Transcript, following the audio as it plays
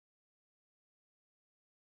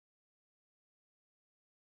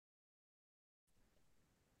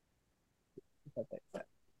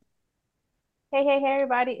Hey,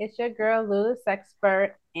 everybody. It's your girl, Lewis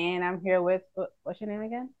Expert, and I'm here with, what's your name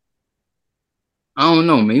again? I don't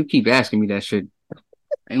know, man. You keep asking me that shit.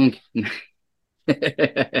 I don't- You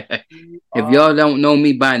If are y'all don't know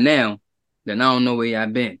me by now, then I don't know where y'all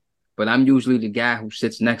been. But I'm usually the guy who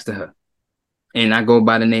sits next to her. And I go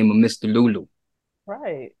by the name of Mr. Lulu.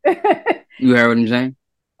 right. You heard what I'm saying?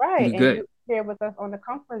 Right. We And good. you're here with us on the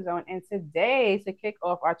comfort zone. And today, to kick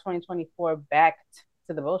off our 2024 back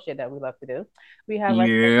to the bullshit that we love to do, we have our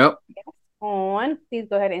special Yep. guest on. Please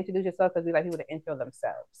go ahead and introduce yourself because we like people to intro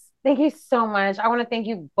themselves. Thank you so much. I want to thank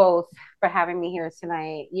you both for having me here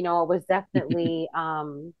tonight. It was definitely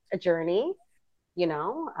a journey, but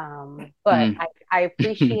Mm. I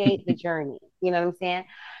appreciate the journey. You know what I'm saying?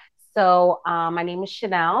 So my name is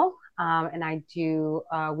Chanel, and I do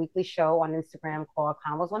a weekly show on Instagram called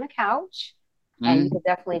Convos on the Couch. And you Mm. could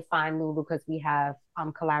definitely find Lulu because we have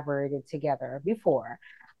collaborated together before.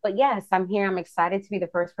 But yes, I'm here. I'm excited to be the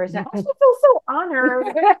first person. I also feel so honored.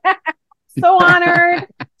 So honored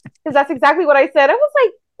because that's exactly what I said. I was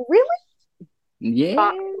like, really?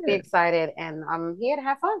 I'm really Yeah. excited and I'm here to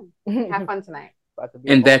have fun. Have fun tonight. About to be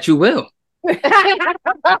a And ball. that you will.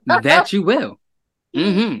 That you will.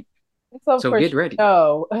 Hmm. So So for get ready.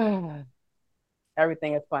 sure,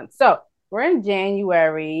 everything is fun. So we're in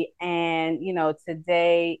January, and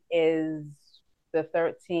today is the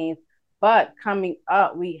 13th. But coming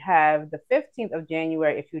up, we have the 15th of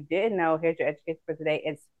January. If you didn't know, here's your education for today.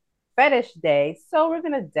 It's Fetish Day. So we're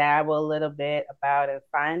gonna dabble a little bit about and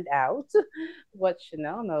find out what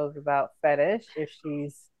Chanel knows about fetish, if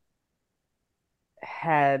she's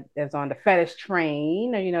had is on the fetish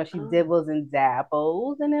train, or she Oh. dibbles and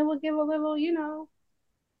dabbles, and then we'll give a little,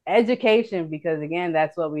 education, because again,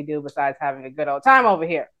 that's what we do besides having a good old time over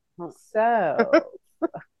here. So,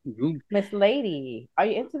 You- Miss Lady, are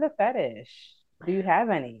you into the fetish? Do you have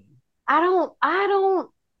any? I don't, I don't,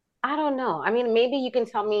 I don't know. I mean, maybe you can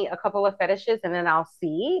tell me a couple of fetishes and then I'll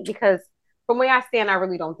see because from where I stand, I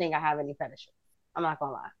really don't think I have any fetishes. I'm not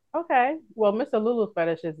gonna lie. Okay. Well, Mr. Lulu's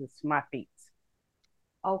fetishes is my feet.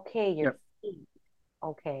 Okay, your Yep. feet.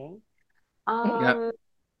 Okay. Yep. Um,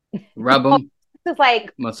 Rub oh, them, this is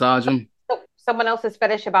like massage them. someone else's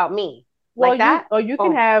fetish about me. Well, Like you that? or you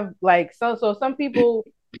can Oh, have like so some people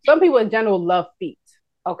in general love feet.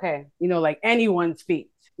 okay. Like anyone's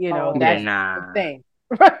feet. Yeah, That's Okay. the nah. thing.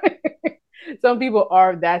 Some people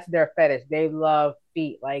that's their fetish. They love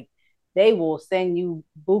feet. Like they will send you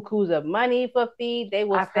bukus of money for feet. They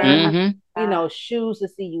will send Mm-hmm. shoes to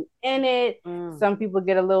see you in it. Mm. Some people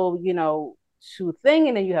get a little shoe thing,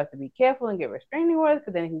 and then you have to be careful and get restraining orders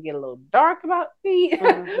because then it can get a little dark about feet.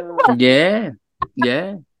 Mm-hmm. Yeah.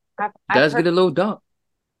 Yeah. I've Does heard. get a little dark.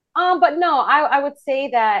 But no, I would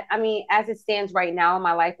say that I mean, as it stands right now in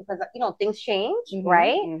my life, because things change, Mm-hmm,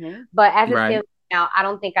 right? mm-hmm. But as it Right. stands now, I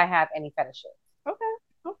don't think I have any fetishes. Okay,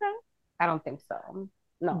 okay. I don't think so.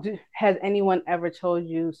 No. Has anyone ever told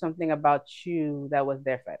you something about you that was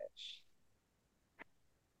their fetish?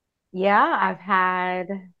 Yeah, I've had.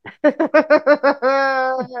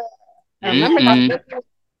 And remember now,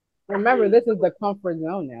 Mm-mm. this is the comfort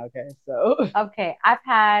zone now. Okay, so Okay, I've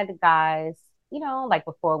had guys, like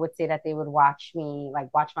before would say that they would watch me,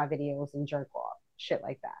 like watch my videos and jerk off, shit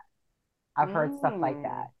like that. I've heard stuff like mm,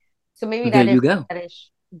 that. So maybe There that is you go. fetish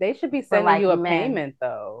they should be for sending like you a men. payment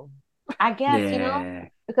though. I guess, Yeah.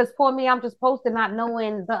 because for me, I'm just supposed to not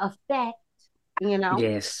knowing the effect, you know,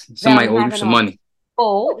 Yes. that Somebody I'm owe you having some on money.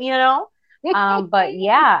 people. But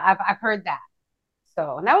yeah, I've heard that.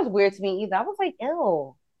 So, and that was weird to me either. I was like,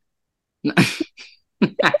 ew.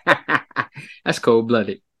 That's cold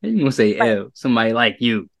blooded. You gonna say Like, L? Somebody like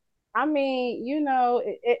you. I mean,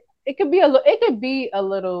 it could be a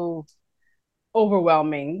little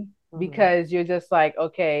overwhelming mhm. because you're just like,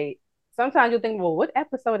 okay. Sometimes you think, well, what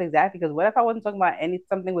episode exactly? Because what if I wasn't talking about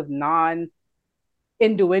something with non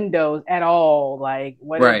innuendos at all? Like,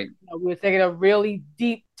 what if Right. we were taking a really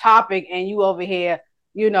deep topic and you over here,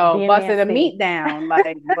 Being busting the nasty. meat down?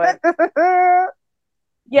 Like, but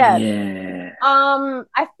yes. Yeah.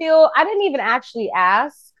 I feel I didn't even actually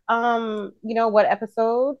ask, what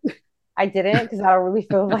episode. I didn't because I don't really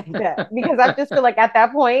feel like that because I just feel like at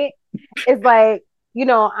that point it's like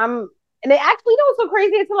I'm and it actually what's so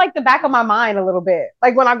crazy it's in like the back of my mind a little bit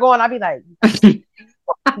like when I go on I'll be like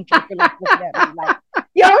he jerking off looking at me like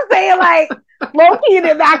what I'm saying like low key in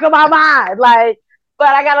the back of my mind like but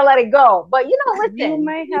I gotta let it go but You listen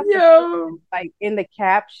may have to put Yo. like in the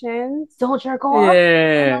captions. don't jerk off No, no,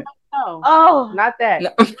 Yeah. no, oh not that.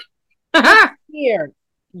 No. Put here.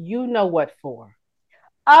 You know what for.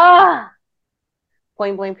 ah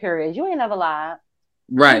point blank period you ain't never lied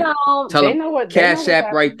Right. Tell They them know what Cash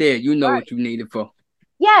App right happening. there. You know Right. what you need it for.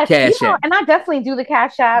 Yes, Cash App. and I definitely do the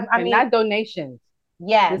Cash App. I And mean, not donations.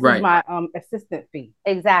 yes, This is Right. my assistant fee.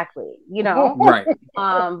 exactly. Right.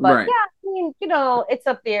 But Right. yeah, I mean, it's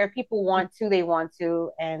up there. People want to, they want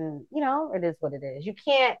to, and it is what it is. You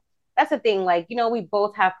can't. That's the thing. Like, we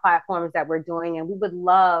both have platforms that we're doing, and we would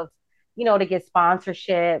love, to get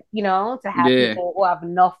sponsorship. To have Yeah. people who have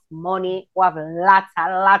enough money, who have lots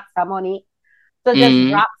of money, to just Mm-hmm.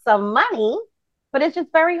 drop some money. But it's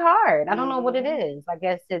just very hard. I don't know what it is. I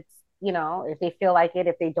guess it's if they feel like it,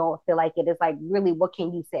 if they don't feel like it, it's like really, what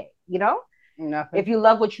can you say? Nothing. If you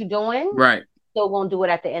love what you're doing, Right. still gonna do it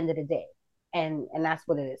at the end of the day, and that's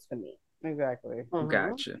what it is for me. Exactly.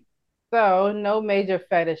 Gotcha. So no major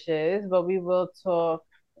fetishes, but we will talk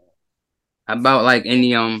About like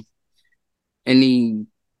any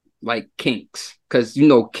like kinks, because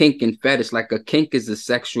kink and fetish, like a kink is a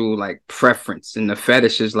sexual like preference, and the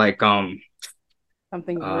fetish is like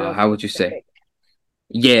something real how would you say? specific.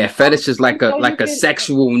 Yeah, fetish is like a So you like a can,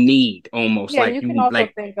 sexual need almost, yeah, like you can you also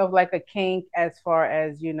like, think of like a kink as far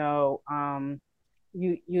as you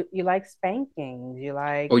like spankings, you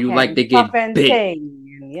like or you like to puff get and bit.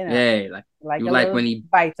 ting, and Yeah, like like you a like little when he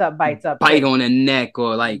bites up bite hit. on the neck,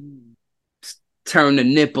 or like Mm. turn the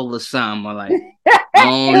nipple or something, or like I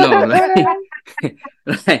don't know,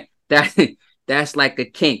 like that's like a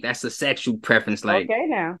kink. That's a sexual preference, like, Okay,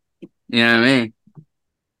 now. you know what I mean?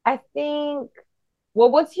 I think. Well,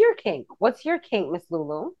 what's your kink? What's your kink, Miss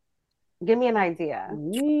Lulu? Give me an idea.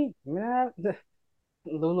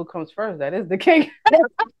 Lulu comes first. That is the kink.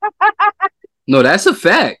 No, that's a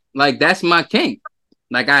fact. Like that's my kink.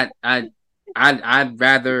 Like I'd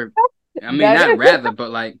rather. I mean, That not is. rather, but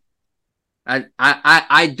like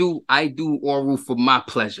I do oral for my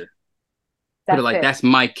pleasure. Put it That's like it. that's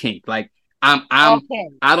my kink. Like I'm Okay.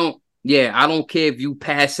 I don't yeah, I don't care if you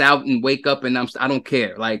pass out and wake up and I don't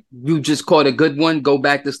care. Like you just caught a good one, go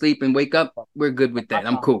back to sleep and wake up. We're good with that.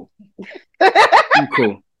 I'm cool. I'm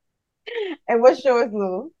cool. And what's yours,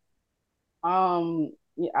 Lulu?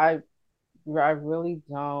 Yeah, I really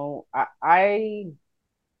don't. I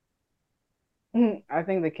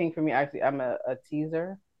think the king for me, actually, I'm a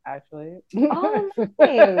teaser. Actually. Oh,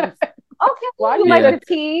 nice. Okay, Why you do like Yeah. to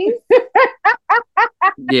tease?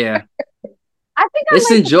 Yeah. I think I It's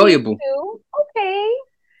like to tease enjoyable. too. Okay.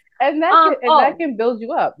 And that can build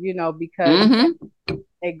you up, because Mm-hmm.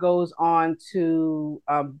 it goes on to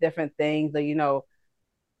different things that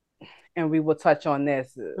and we will touch on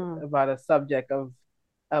this about a subject of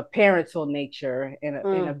a parental nature in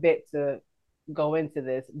a bit to go into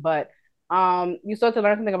this, but you start to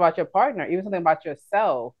learn something about your partner, even something about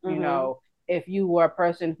yourself. If you were a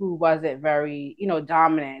person who wasn't very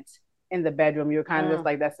dominant in the bedroom, you're kind of just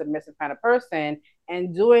like that submissive kind of person,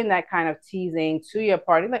 and doing that kind of teasing to your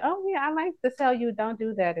partner, like, oh yeah, I like to tell you, don't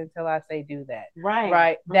do that until I say do that.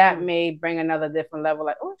 Right. That may bring another different level,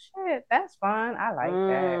 like, oh shit, that's fun, I like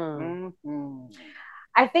that.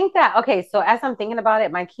 I think that, okay, so as I'm thinking about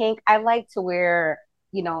it, my kink, I like to wear,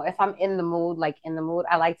 if I'm in the mood,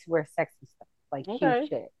 I like to wear sexy stuff, like cute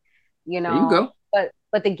shit, There you go. but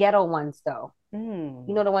the ghetto ones though,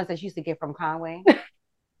 the ones that you used to get from Conway.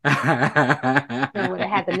 Where they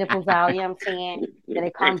had the nipples out, you know what I'm saying? Then they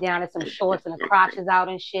come down to some shorts and the crotches out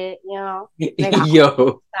and shit, They got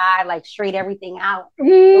Yo, side, like straight everything out.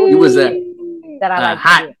 you was a that I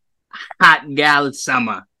like hot gal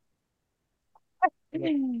summer.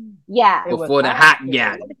 Yeah. Before the hot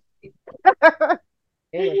gal.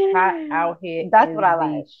 It was hot out here. That's what I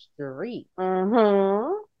like. Street.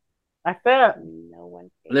 I feel no one.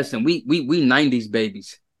 Listen, we 90s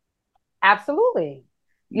babies. Absolutely.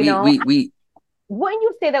 We wouldn't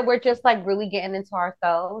you say that we're just like really getting into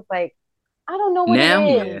ourselves? Like, I don't know what now, it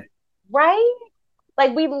is. yeah. Right?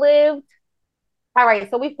 Like we lived. All right,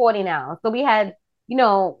 so we 40 now. So we had,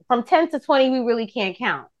 from 10 to 20, we really can't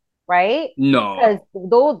count, right? No. Because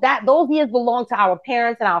those years belong to our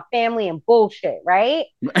parents and our family and bullshit, right?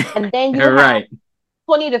 And then you have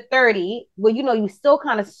 20 to 30, where you still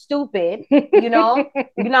kind of stupid, you're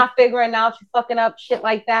not figuring out, you're fucking up shit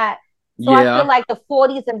like that. So I feel like the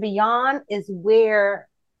 40s and beyond is where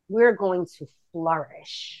we're going to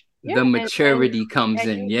flourish. The maturity comes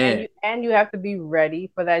in, and you have to be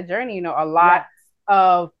ready for that journey. A lot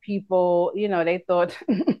of people, they thought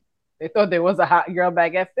there was a hot girl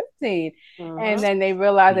back at 15, and then they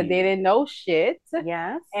realized that they didn't know shit.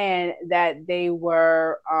 Yes, and that they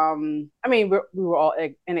were, I mean, we were all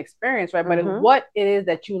inexperienced, right? But what it is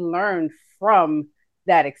that you learned from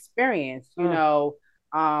that experience,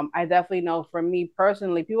 I definitely know for me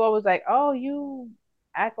personally, people always like, oh, you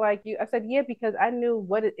act like you. I said, yeah, because I knew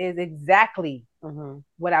what it is exactly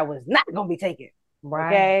what I was not going to be taking.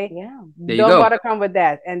 Right. Okay. Yeah. There you Don't go. bother come with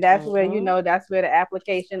that. And that's where, that's where the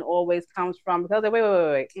application always comes from. Because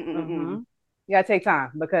wait. You got to take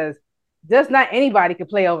time because just not anybody can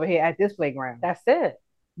play over here at this playground. That's it.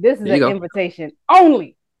 This is an invitation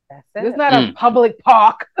only. That's it. It's not a public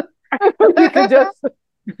park. You can just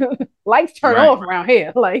lights turn off around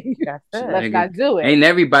here. Like, let's not do it. Ain't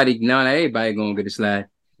everybody gonna get a slide.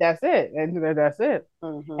 That's it. And that's it.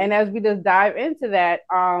 And as we just dive into that,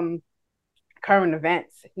 current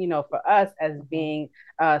events, for us as being,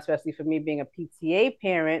 especially for me being a PTA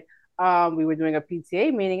parent, we were doing a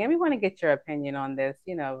PTA meeting and we want to get your opinion on this,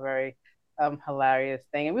 very hilarious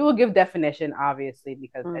thing. And we will give definition, obviously,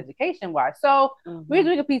 because education wise. So we were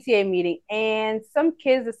doing a PTA meeting and some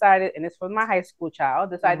kids decided, and it's for my high school child,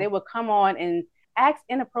 decided they would come on and ask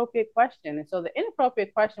inappropriate question. And so the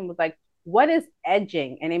inappropriate question was like, what is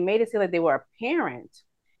edging? And they made it seem like they were a parent.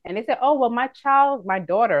 And they said, oh, well, my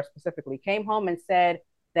daughter specifically came home and said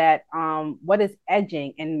that, what is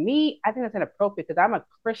edging? And me, I think that's inappropriate because I'm a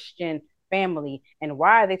Christian family. And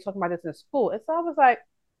why are they talking about this in school? And so I was like,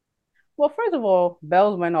 well, first of all,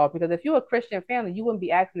 bells went off because if you're a Christian family, you wouldn't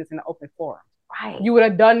be asking this in an open forum. Right. You would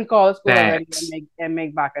have done call the school already and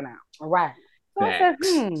make backing out. Right. So I said,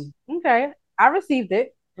 okay. I received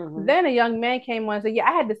it. Then a young man came on and said, yeah,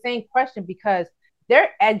 I had the same question because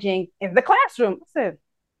they're edging in the classroom. I said,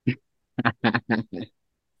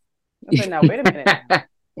 now, wait a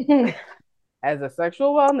minute. As a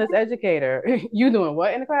sexual wellness educator, you doing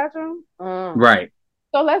what in the classroom? Right.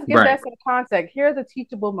 So let's get that some context. Here's a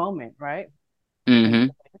teachable moment, right? So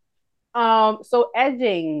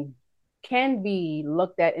edging can be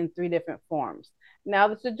looked at in 3 different forms. Now,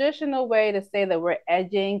 the traditional way to say that we're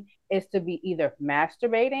edging is to be either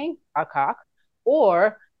masturbating, a cock,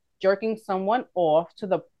 or jerking someone off to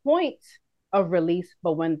the point of release,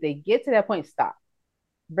 but when they get to that point, stop.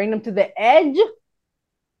 Bring them to the edge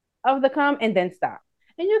of the cum and then stop.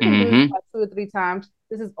 And you can do this about 2 or 3 times.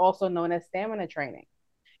 This is also known as stamina training.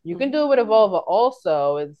 You can do it with a vulva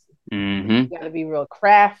also. It's you got to be real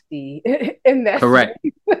crafty in that. Correct.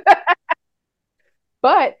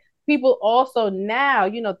 But people also now,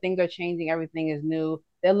 things are changing. Everything is new.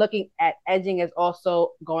 They're looking at edging as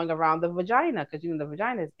also going around the vagina because, the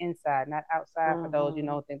vagina is inside, not outside for those,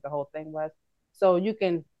 think the whole thing was. So you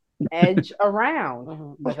can edge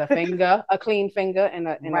around with a finger, a clean finger and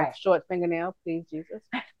a short fingernail, please, Jesus.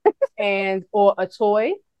 Or a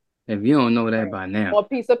toy. If you don't know that by now. Or a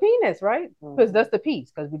piece of penis, right? Because that's the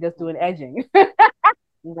piece, because we're just doing edging.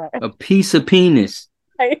 A piece of penis.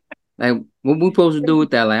 Right. Like, what we supposed to do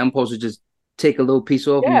with that? Like, I'm supposed to just take a little piece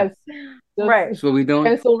off? Yes. Right. That's what we doing?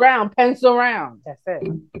 Pencil round. That's it.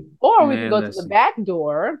 Or we can go to the back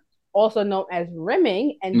door, also known as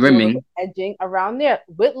rimming, and do edging around there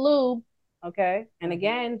with lube. Okay. And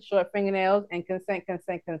again, short fingernails and consent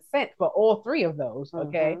for all 3 of those.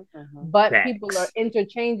 Okay. But people are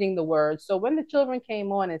interchanging the words. So when the children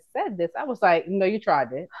came on and said this, I was like, no, you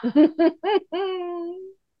tried it.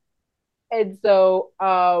 And so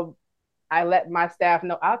I let my staff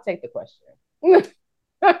know I'll take the question.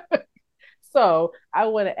 So I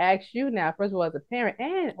want to ask you now, first of all, as a parent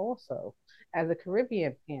and also as a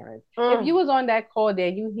Caribbean parent, if you was on that call there,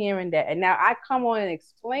 you hearing that, and now I come on and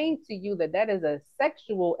explain to you that is a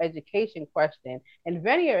sexual education question and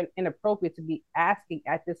very inappropriate to be asking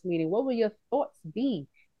at this meeting, what will your thoughts be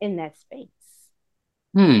in that space?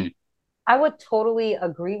 I would totally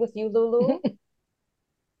agree with you, Lulu,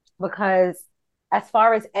 because as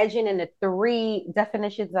far as edging and the 3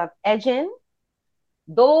 definitions of edging,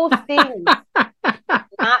 those things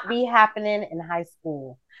not be happening in high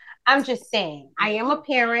school. I'm just saying, I am a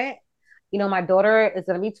parent. My daughter is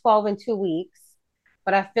going to be 12 in 2 weeks.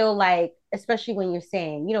 But I feel like, especially when you're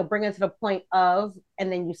saying, bring it to the point of,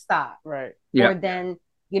 and then you stop. Right. Yeah. Or then,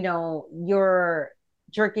 you're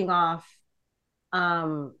jerking off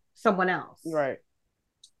someone else. Right.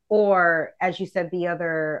 Or, as you said, the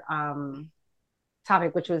other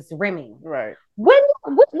topic, which was rimming. Right. When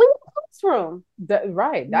classroom.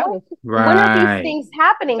 Right. When are these things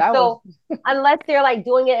happening? Unless they're like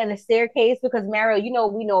doing it in a staircase, because Mario,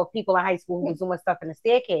 we know of people in high school who's doing stuff in the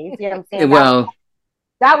staircase. You know what I'm saying? Well,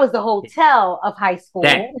 that was the hotel of high school.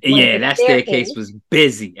 That staircase was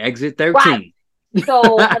busy. Exit 13. Right.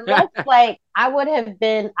 So unless I would have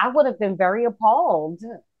been very appalled.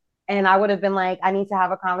 And I would have been like, I need to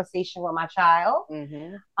have a conversation with my child.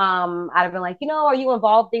 I'd have been like, are you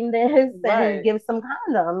involved in this? And give some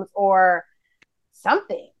condoms or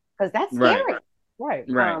something, because that's scary. Right.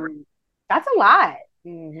 That's a lot.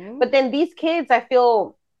 But then these kids, I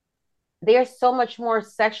feel they're so much more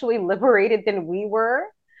sexually liberated than we were.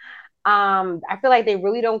 I feel like they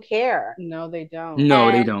really don't care. No, they don't.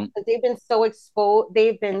 No, they And don't. they've been so exposed,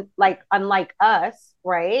 they've been like unlike us,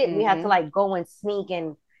 right? We had to like go and sneak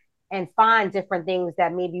and find different things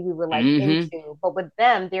that maybe we were like into. But with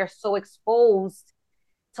them, they're so exposed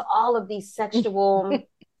to all of these sexual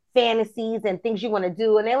fantasies and things you want to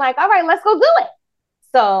do. And they're like, all right, let's go do it.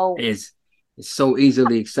 So it's so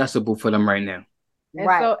easily accessible for them right now.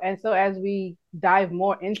 And so as we dive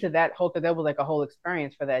more into that whole, because that was like a whole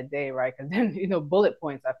experience for that day, right? Because then bullet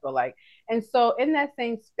points, I feel like. And so in that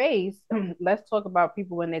same space, let's talk about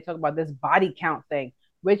people when they talk about this body count thing,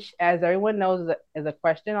 which, as everyone knows, is a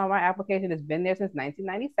question on my application. It's been there since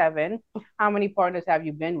 1997. How many partners have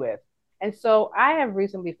you been with? And so I have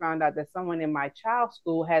recently found out that someone in my child's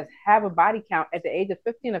school have a body count at the age of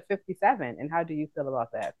 15 or 57. And how do you feel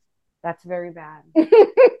about that? That's very bad.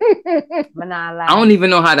 I don't even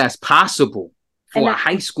know how that's possible for a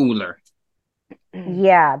high schooler.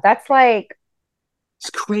 Yeah, that's like, it's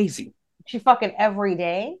crazy. She fucking every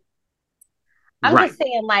day. I'm just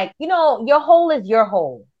saying, like, your hole is your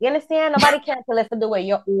hole. You understand? Nobody cares to listen to it.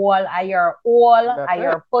 You're your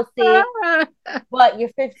pussy. But you're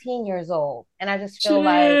 15 years old. And I just feel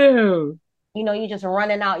like, you're just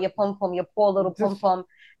running out your pum-pum, your poor little pum-pum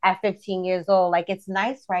at 15 years old. Like, it's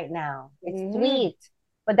nice right now. It's sweet.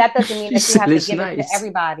 But that doesn't mean that you have to give it to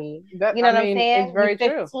everybody. You know what I'm saying? It's very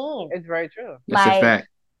true. It's very true. That's a fact.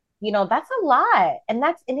 That's a lot. And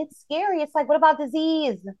it's scary. It's like, what about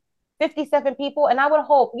disease? 57 people. And I would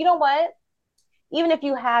hope, you know what? Even if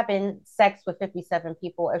you having sex with 57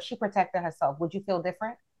 people, if she protected herself, would you feel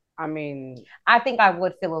different? I mean, I think I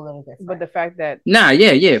would feel a little different. But the fact that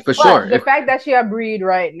for sure. The fact that she a breed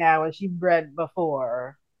right now and she bred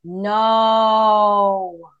before.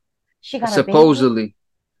 No. She got supposedly.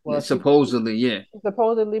 Well, supposedly, She's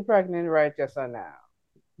supposedly pregnant right just now.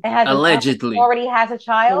 Allegedly. Already has a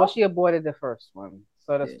child? Well, she aborted the first one.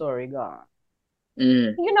 So the story gone.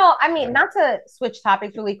 I mean, not to switch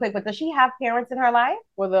topics really quick, but does she have parents in her life?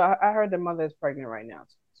 Well, I heard the mother is pregnant right now.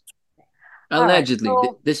 Allegedly. Right,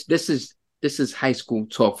 so, this is high school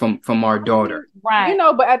talk from our daughter. Right.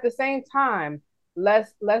 But at the same time,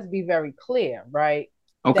 let's be very clear, right?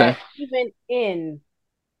 Okay. That even in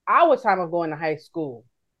our time of going to high school,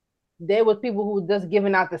 there was people who were just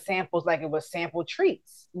giving out the samples like it was sample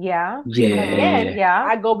treats. Yeah. Again,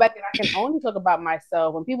 I go back and I can only talk about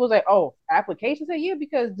myself. When people say, oh, applications say, yeah,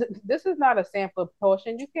 because this is not a sample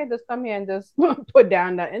portion. You can't just come here and just put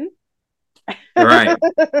down nothing. Right.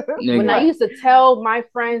 When I used to tell my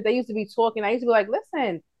friends, they used to be talking, I used to be like,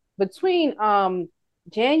 listen, between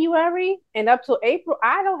January and up till April,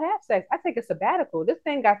 I don't have sex. I take a sabbatical. This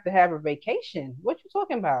thing got to have a vacation. What you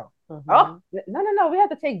talking about? Oh, no. We have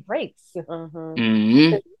to take breaks. We have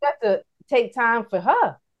to take time for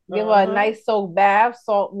her. Give her a nice soak bath,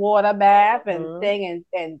 salt water bath, and thing,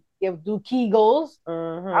 and do Kegels.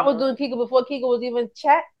 I was doing Kegel before Kegel was even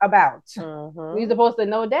chat about. We're supposed to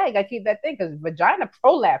know that. You gotta keep that thing because vagina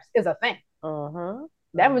prolapse is a thing.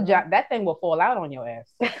 That thing will fall out on your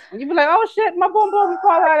ass. And you be like, oh shit, my boom boom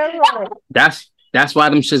fall out everywhere. That's why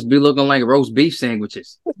them shits be looking like roast beef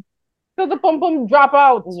sandwiches. Because the boom boom drop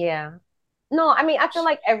out. Yeah. No, I mean, I feel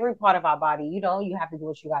like every part of our body, you have to do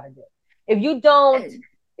what you gotta do. If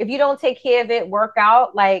you don't take care of it, work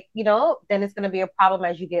out, like, then it's gonna be a problem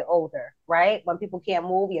as you get older, right? When people can't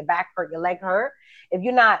move, your back hurt, your leg hurt. If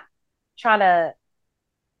you're not trying to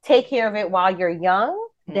take care of it while you're young,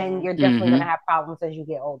 then you're definitely going to have problems as you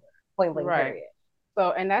get older. Point blank, period.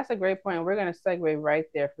 So, and that's a great point. We're going to segue right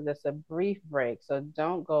there for this, a brief break. So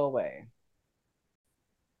don't go away.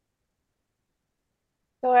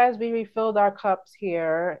 So as we refilled our cups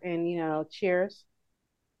here and, cheers.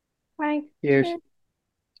 Clink. Cheers.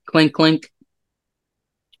 Clink, clink.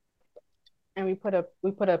 And we put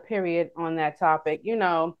a period on that topic,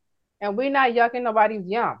 and we're not yucking nobody's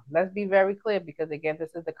yum. Let's be very clear, because again,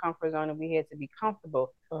 this is the comfort zone and we're here to be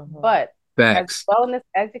comfortable. But Facts. As a wellness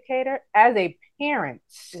educator, as a parent,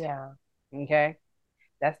 okay,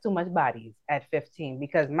 that's too much bodies at 15,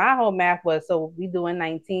 because my whole math was, so we doing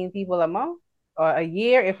 19 people a month or a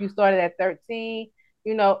year. If you started at 13,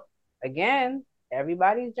 again,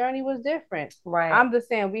 everybody's journey was different. Right. I'm just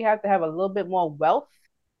saying we have to have a little bit more wealth.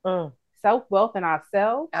 Self-wealth in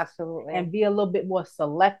ourselves. Absolutely. And be a little bit more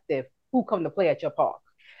selective who come to play at your park.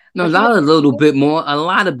 No, not a little bit more, a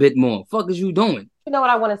lot of bit more. Fuck is you doing? You know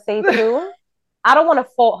what I want to say too? I don't want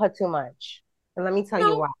to fault her too much. And let me tell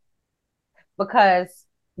you why. Because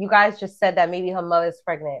you guys just said that maybe her mother's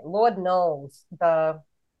pregnant. Lord knows how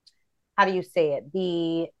how do you say it?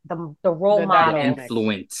 The role model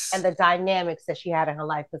influence and the dynamics that she had in her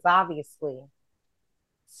life. Because obviously,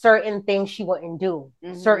 certain things she wouldn't do,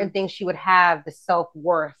 certain things she would have the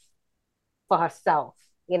self-worth for herself.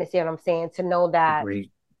 You understand what I'm saying? To know that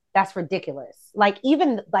that's ridiculous. Like,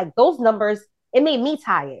 even like those numbers, it made me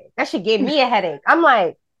tired. That shit gave me a headache. I'm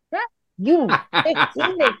like, you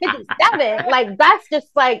 15 and 57. Like, that's just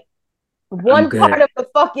like one part of the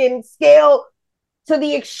fucking scale to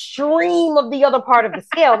the extreme of the other part of the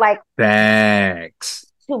scale. Like, facts.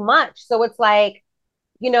 Too much. So it's like,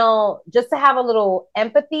 you know, just to have a little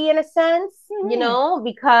empathy in a sense, you know,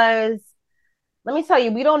 because let me tell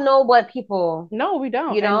you, we don't know what people. No, we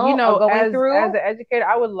don't. You know, are going through. As an educator,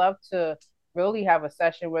 I would love to really have a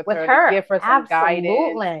session with her to give her some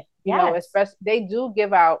guidance. You know, especially they do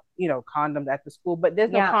give out, you know, condoms at the school, but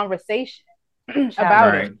there's no conversation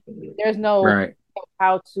about it. There's no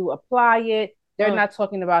how to apply it. They're not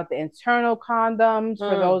talking about the internal condoms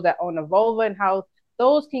for those that own a vulva and how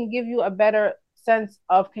those can give you a better sense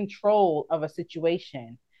of control of a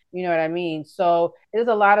situation. You know what I mean? So there's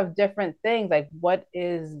a lot of different things. Like, what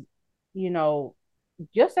is, you know,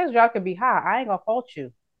 your sex drive could be high. I ain't gonna fault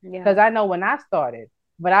you because I know when I started,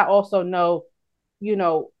 but I also know, you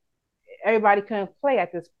know, everybody couldn't play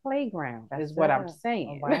at this playground. Is what I'm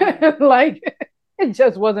saying. Oh, wow. Like, it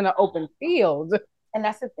just wasn't an open field. And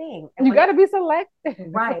that's the thing. And you got to be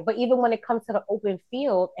selective. Right. But even when it comes to the open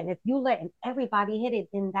field, and if you letting everybody hit it,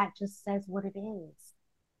 then that just says what it is.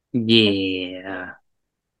 Yeah.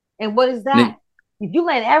 And what is that? If you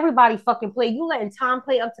letting everybody fucking play, you letting Tom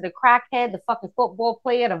play up to the crackhead, the fucking football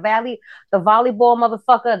player, the volleyball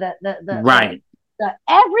motherfucker, the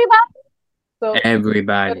everybody. So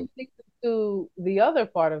everybody. To the other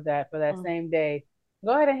part of that for that same day,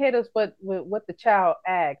 go ahead and hit us with what the child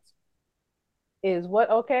asked. Is what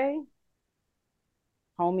okay?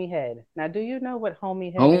 Homie head. Now, do you know what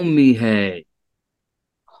homie head homie head?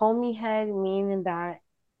 Homie head meaning that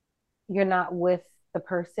you're not with the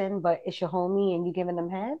person, but it's your homie and you giving them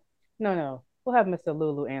head? No. We'll have Mr.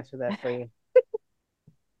 Lulu answer that for you.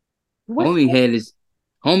 Homie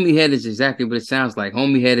head is exactly what it sounds like.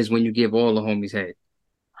 Homie head is when you give all the homies head.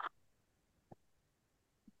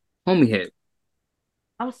 Homie head.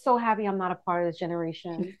 I'm so happy I'm not a part of this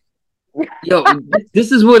generation. Yo,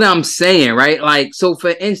 this is what I'm saying, right? Like, so for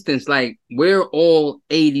instance, like, we're all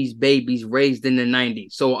 80s babies raised in the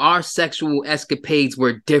 90s. So our sexual escapades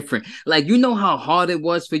were different. Like, you know how hard it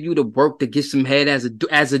was for you to work to get some head as a dude.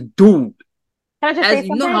 Can I just say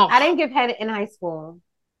something? You know I didn't give head in high school.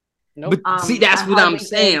 Nope. But see, that's what I'm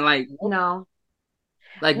saying. Like, no.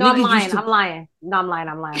 Like, no, I'm lying. I'm lying.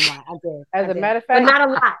 I did. As a matter of fact, but not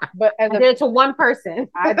a lot. But I did it to one person.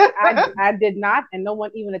 I did not, and no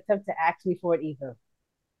one even attempted to ask me for it either.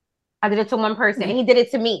 I did it to one person, and he did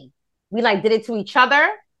it to me. We like did it to each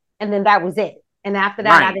other, and then that was it. And after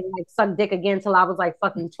that, I didn't like suck dick again until I was like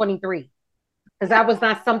fucking 23, because that was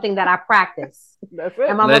not something that I practiced. That's it.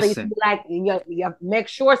 And my mother used to be like, you make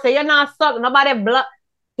sure say you're not sucking nobody blood.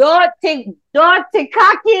 Don't take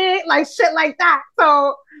cocky, like shit like that.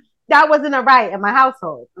 So that wasn't a right in my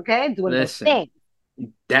household. Okay, doing this thing.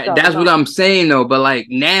 That's what I'm saying though. But like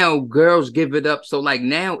now, girls give it up. So like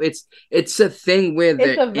now, it's a thing where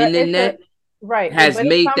the internet has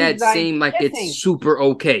made that seem like it's super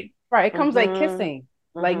okay. Right, it comes like kissing.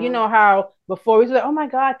 Like, you know how before we was like, oh my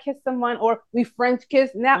god, kiss someone, or we French kiss.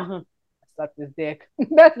 Now, I suck this dick.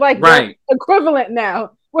 That's like the equivalent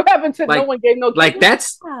now. What happened to no one gave no kiss? Like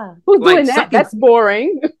that's who's doing that? That's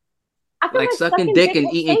boring. I feel like sucking dick and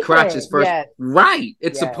eating crotches first. Yes. Right.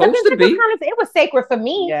 It's supposed to be. It was sacred for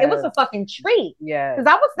me. Yes. It was a fucking treat. Yeah. Because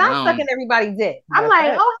I was not sucking everybody's dick. I'm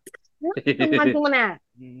like, oh, I'm not doing that.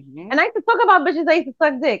 And I used to talk about bitches that used to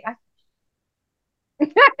suck dick.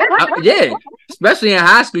 Yeah. Especially in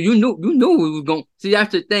high school. You knew we was going. See,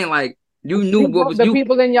 that's the thing. Like, you knew what was the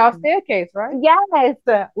people in y'all staircase, right? Yes.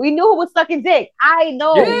 We knew who was sucking dick. I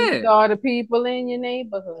know. Yeah. You saw the people in your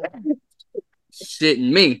neighborhood.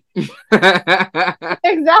 Shitting me.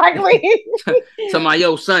 Exactly. So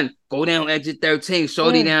my son, go down exit 13,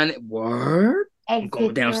 shorty down there. Word? I'm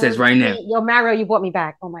going downstairs right now. Yo, Mario, you brought me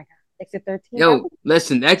back. Oh my god. Exit 13. Yo,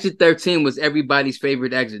 listen, exit 13 was everybody's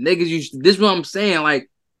favorite exit. Niggas this is what I'm saying. Like,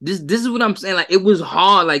 this is what I'm saying. Like, it was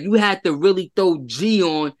hard. Like, you had to really throw G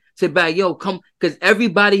on to be like, yo, come, because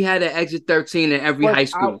everybody had an exit 13 in every high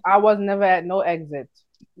school. I was never at no exit.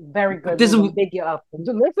 Very good. This is big you up.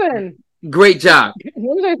 Listen. Great job.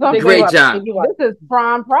 Great job. This is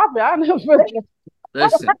prime property. I never.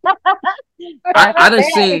 Listen, I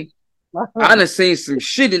done seen some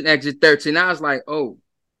shit in exit 13. I was like, oh,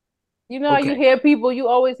 You know, you Okay. hear people. You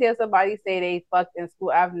always hear somebody say they fucked in school.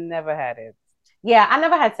 I've never had it. Yeah, I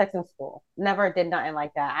never had sex in school. Never did nothing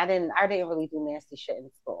like that. I didn't really do nasty shit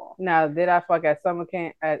in school. Now, did I fuck at summer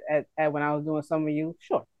camp at when I was doing summer youth?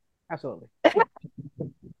 Sure, absolutely.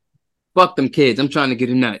 Fuck them kids. I'm trying to get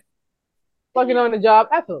a nut. Fucking on the job,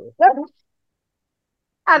 absolutely.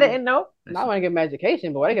 I didn't know. I want to get my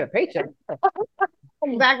education, but I get a paycheck.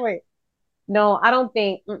 Exactly. No, I don't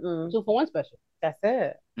think. 2-for-1 special. That's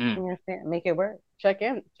it. Mm. You understand? Make it work. Check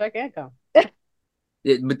income.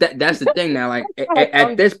 But that's the thing now. Like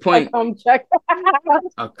at this point, check.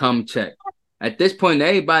 a cum check. At this point,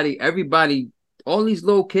 everybody, all these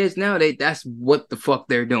little kids now, that's what the fuck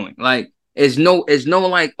they're doing. Like, it's no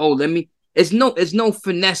like, oh, it's no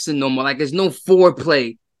finessing no more. Like, there's no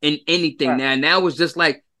foreplay in anything right. now. It's just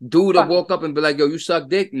like, dude will walk up and be like, yo, you suck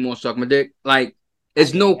dick? You want to suck my dick? Like,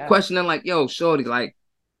 it's no questioning like, yo, shorty, like,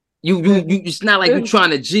 you it's not like you're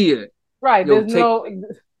trying to jeer. Right. Yo, there's no,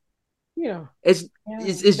 you know. It's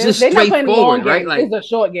just straightforward, right? Like, it's a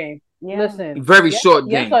short game. Yeah. Listen. Very short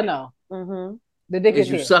game. Yes or no? Mm-hmm. The dick is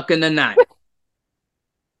you here. sucking or not?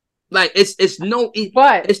 Like it's no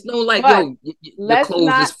like, yo, your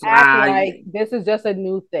clothes is fly. Act like this is just a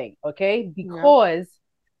new thing, okay? Because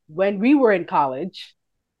when we were in college,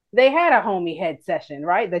 they had a homie head session,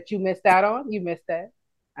 right? That you missed out on. You missed that.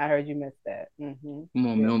 I heard you missed that. Mm-hmm. Come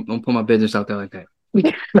on, man, don't put my business out there like that.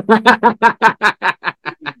 It's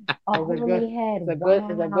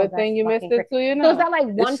a good thing you missed it too. You know. So is that like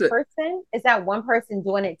one person? Is that one person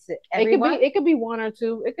doing it to everyone? It could be one or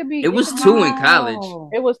two. It could be. It was two in college.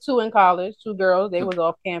 It was two in college. Two girls. They was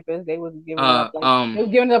off campus. They was giving up. Like, they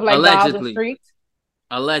was giving up like dolls in the streets.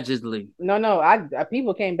 Allegedly. No. I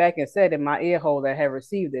people came back and said in my ear hole that had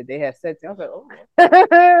received it. They had said to me, I was like,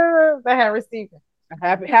 oh, they had received it.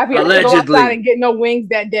 Happy allegedly. I didn't get no wings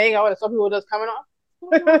that day. I would have some people just coming off.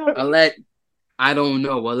 I don't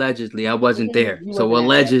know. Allegedly, I wasn't there. So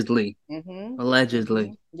allegedly. Mm-hmm. Allegedly.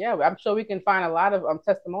 Mm-hmm. Yeah, I'm sure we can find a lot of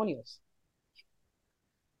testimonials.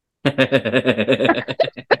 From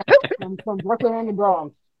Brooklyn and the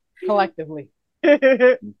Bronx, collectively.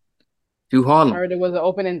 To Harlem. I heard it was an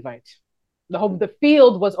open invite. The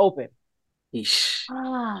field was open. You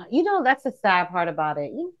know, that's the sad part about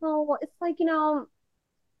it. You know, it's like, you know,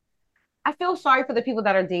 I feel sorry for the people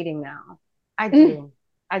that are dating now. I do.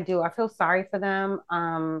 I feel sorry for them.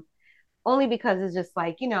 Only because it's just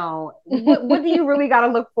like, you know, what do you really got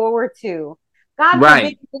to look forward to? God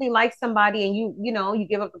forbid you really like somebody and you know, you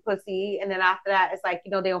give up the pussy, and then after that, it's like,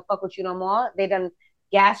 you know, they don't fuck with you no more. They done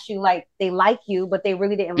gas you like they like you, but they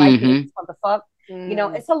really didn't like you. What the fuck? You know,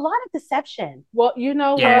 it's a lot of deception. Well, you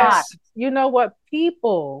know what? You know what?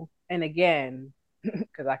 People, and again,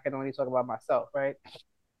 because I can only talk about myself, right?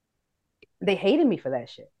 They hated me for that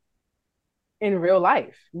shit in real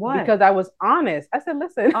life. Why? Because I was honest. I said,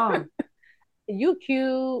 listen, you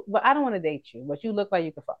cute, but I don't want to date you. But you look like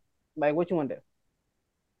you can fuck. Like, what you want to do?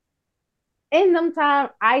 In some time,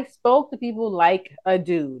 I spoke to people like a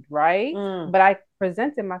dude, right? But I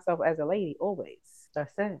presented myself as a lady always.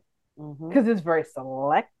 That's it. Because it's very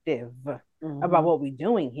selective about what we're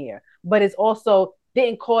doing here. But it's also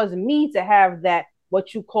didn't cause me to have that,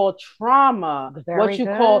 what you call trauma, what you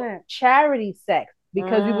call charity sex,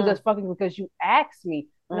 because we were just fucking because you asked me.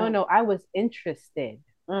 No, I was interested.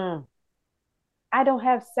 I don't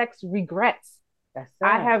have sex regrets.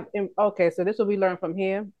 I have, okay, so this is what we learned from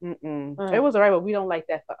here. It was all right, but we don't like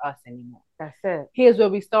that for us anymore. That's it. Here's where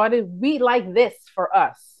we started. We like this for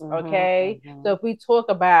us, okay? So if we talk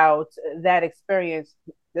about that experience,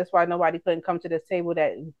 that's why nobody couldn't come to this table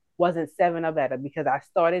that wasn't 7 or better, because I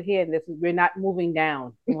started here and we're not moving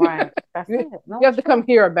down. Right. That's it. No, you have to come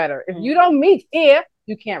here or better. If you don't meet here,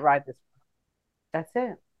 you can't ride this. That's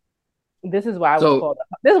it. This is why I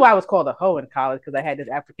was called a hoe in college, because I had this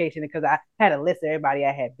application, because I had a list of everybody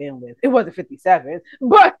I had been with. It wasn't 57,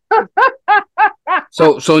 but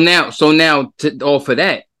so now to offer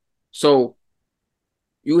that. So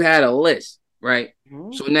you had a list, right?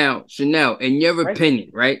 So now, in your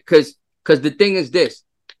opinion, right? Because the thing is this.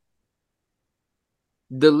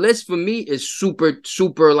 The list for me is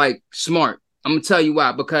super like smart. I'm gonna tell you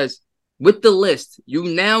why, because with the list, you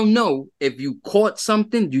now know if you caught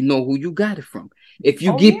something, you know who you got it from. If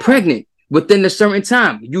you get pregnant within a certain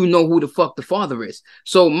time, you know who the fuck the father is.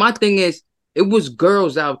 So my thing is, it was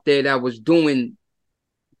girls out there that was doing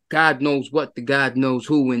God knows what to God knows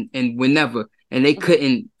who and whenever, and they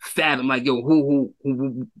couldn't fathom like, yo, who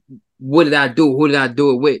what did I do? Who did I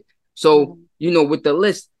do it with? So, you know, with the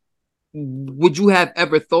list, would you have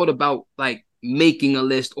ever thought about like making a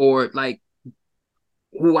list, or like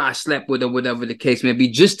who I slept with, or whatever the case may be,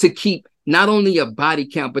 just to keep not only a body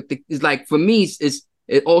count, but it's like for me,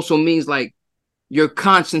 it also means like your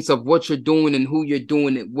conscience of what you're doing and who you're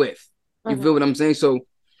doing it with. You feel what I'm saying? So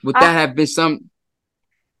would that have been some?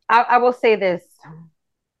 I will say this.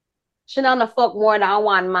 She don't fuck more than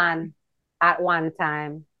one man at one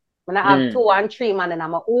time. When I have 2 and 3 man and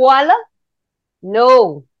I'm a wall.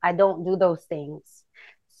 No, I don't do those things.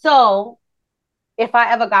 So if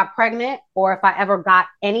I ever got pregnant or if I ever got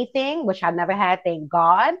anything, which I never had, thank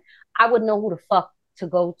God, I would know who the fuck to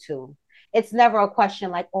go to. It's never a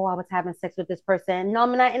question like, oh, I was having sex with this person. No,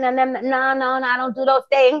 I'm not, no, I don't do those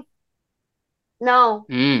things. No.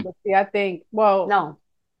 But see, I think, well, no.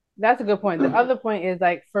 That's a good point. The other point is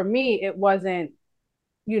like, for me, it wasn't,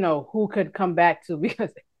 who could come back to,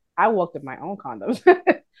 because I walked in my own condoms.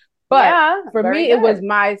 But yeah, for me, good. It was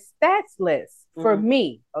my stats list for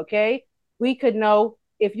me. Okay. We could know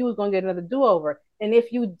if you was going to get another do-over. And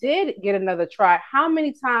if you did get another try, how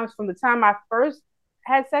many times from the time I first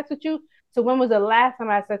had sex with you to when was the last time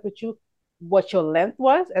I had sex with you, what your length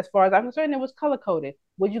was, as far as I'm concerned, it was color-coded.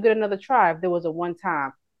 Would you get another try if there was a one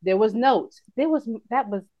time? There was notes.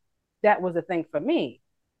 That was a thing for me.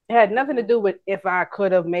 It had nothing to do with if I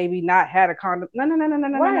could have maybe not had a condom.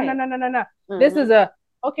 No. This is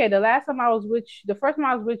okay. The last time I was with you, the first time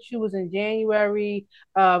I was with you was in January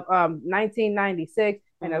of 1996,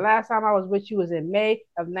 and the last time I was with you was in May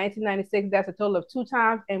of 1996. That's a total of 2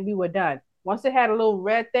 times, and we were done. Once it had a little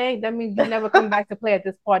red thing, that means you never come back to play at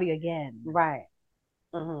this party again. Right.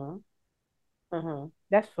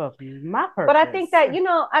 That's for my purpose. But I think that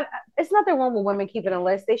it's nothing wrong with women keeping a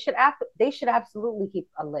list. They should absolutely keep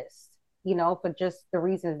a list. For just the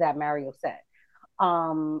reasons that Mario said.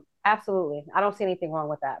 Absolutely, I don't see anything wrong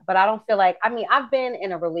with that. But I don't feel like. I mean, I've been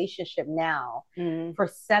in a relationship now for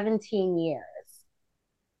 17 years,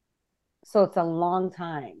 so it's a long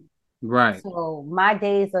time. Right. So my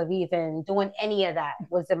days of even doing any of that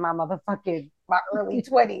was in my early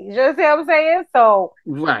 20s. You know what I'm saying? So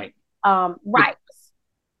right. Right.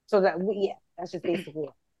 So that's just basically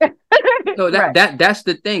it. No, that's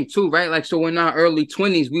the thing too, right? Like, so in our early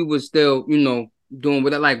 20s, we were still, doing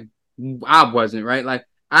what like I wasn't, right? Like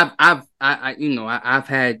I've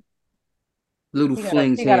had little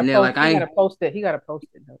flings here and there. Like he gotta post it. He gotta post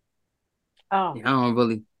it though. Oh. Yeah,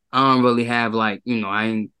 I don't really have like,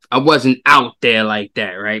 I wasn't out there like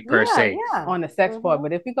that, right? Per se. Yeah. On the sex part.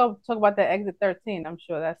 But if we go talk about that exit 13, I'm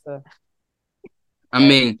sure that's a I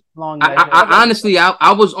mean, I honestly,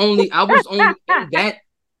 I was only in that.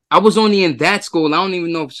 I was only in that school. I don't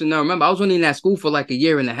even know if you remember. I was only in that school for like a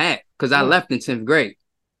year and a half because I left in 10th grade.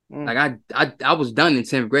 Like I was done in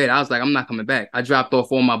 10th grade. I was like, I'm not coming back. I dropped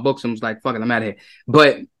off all my books and was like, fuck it, I'm out of here.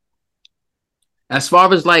 But as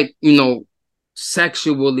far as like,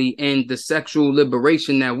 sexually and the sexual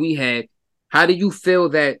liberation that we had, how do you feel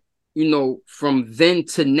that, from then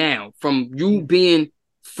to now, from you being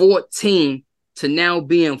 14 to now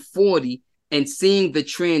being 40 and seeing the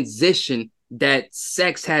transition that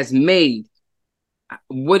sex has made,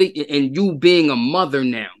 and you being a mother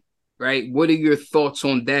now, right? What are your thoughts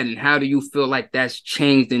on that, and how do you feel like that's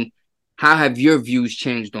changed, and how have your views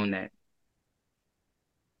changed on that?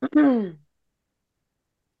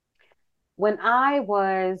 When I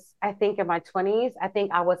was, I think in my 20s, I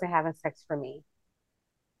think I wasn't having sex for me.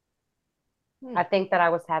 I think that I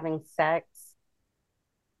was having sex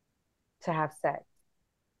to have sex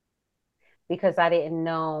because I didn't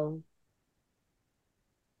know,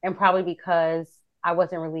 and probably because I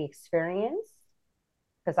wasn't really experienced,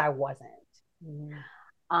 because I wasn't.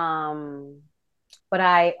 But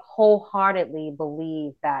I wholeheartedly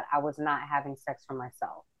believe that I was not having sex for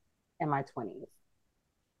myself in my 20s.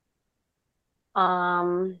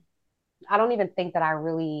 I don't even think that I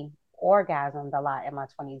really orgasmed a lot in my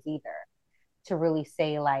 20s either, to really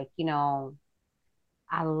say like,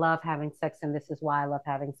 I love having sex and this is why I love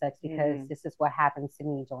having sex, because this is what happens to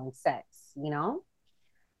me during sex, Now,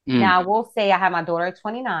 I will say I had my daughter at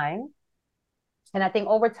 29. And I think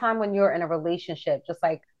over time when you're in a relationship, just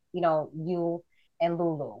like, you and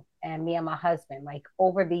Lulu and me and my husband, like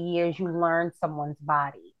over the years, you learn someone's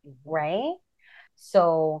body, right?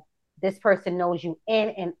 So this person knows you in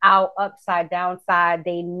and out, upside, downside.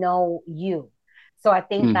 They know you. So I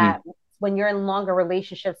think that when you're in longer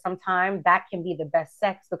relationships, sometimes that can be the best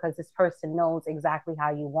sex because this person knows exactly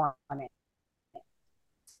how you want it.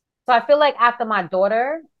 So I feel like after my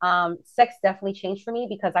daughter, sex definitely changed for me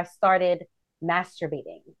because I started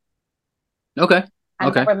masturbating. Okay. I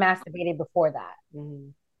never masturbated before that.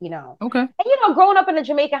 Okay. And growing up in a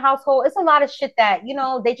Jamaican household, it's a lot of shit that,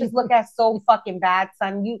 they just look at so fucking bad,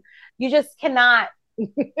 son. You just cannot,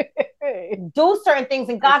 do certain things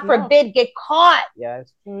and God forbid get caught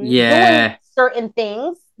doing Yeah. certain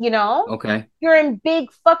things, Okay. you're in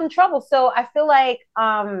big fucking trouble. So I feel like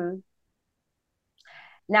now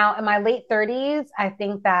in my late 30s, I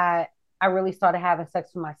think that I really started having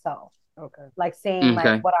sex with myself. Okay. Like saying like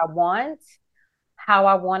Okay. what I want, how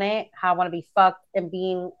I want it, how I want to be fucked, and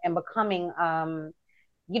being and becoming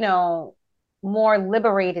you know, more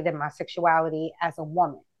liberated in my sexuality as a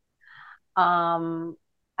woman. Um,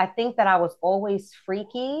 I think that I was always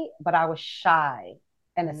freaky, but I was shy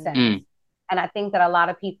in a sense. Mm. And I think that a lot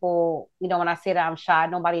of people, when I say that I'm shy,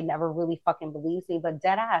 nobody never really fucking believes me, but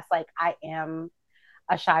dead ass, like I am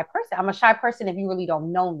a shy person. I'm a shy person if you really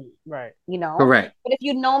don't know me, right? Correct. But if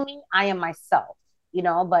you know me, I am myself,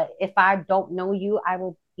 But if I don't know you, I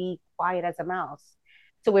will be quiet as a mouse.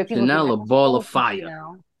 So where people be Chanel, like, a ball oh, of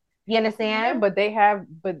fire. You understand? Yeah, but they have,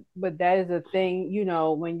 but that is a thing,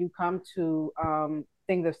 when you come to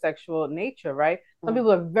things of sexual nature, right? Some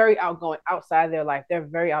people are very outgoing outside their life. They're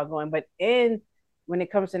very outgoing, but when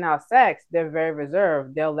it comes to now sex, they're very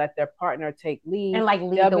reserved. They'll let their partner take lead and like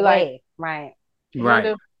lead They'll the be way, like,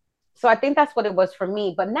 right? So I think that's what it was for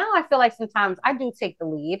me. But now I feel like sometimes I do take the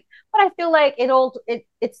lead, but I feel like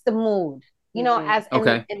it's the mood,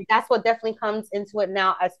 and that's what definitely comes into it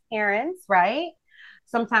now as parents, right?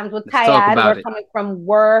 Sometimes with Let's talk Tired, about we're it. coming from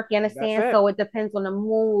work, you understand? It. So it depends on the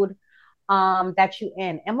mood that you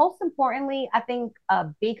in. And most importantly, I think a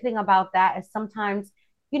big thing about that is sometimes,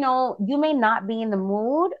 you may not be in the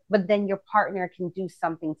mood, but then your partner can do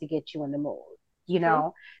something to get you in the mood,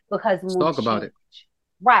 because Let's mood talk about change. it.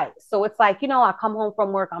 Right. So it's like, I come home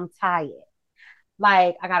from work, I'm tired.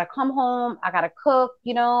 Like I gotta come home, I gotta cook,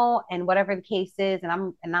 and whatever the case is.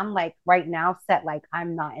 And I'm like right now set like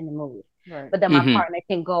I'm not in the mood. Right. But then my partner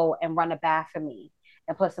can go and run a bath for me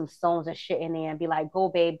and put some stones and shit in there and be like, go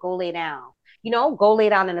babe, go lay down. Go lay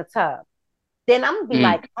down in the tub. Then I'm gonna be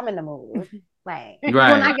like, I'm in the mood. Like when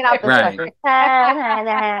I get out the right.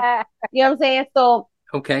 you know what I'm saying? So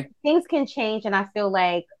okay. Things can change, and I feel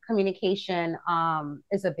like communication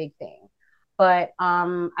is a big thing. But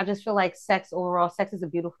I just feel like sex is a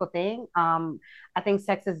beautiful thing. I think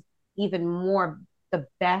sex is even more the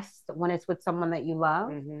best when it's with someone that you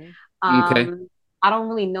love. Okay. I don't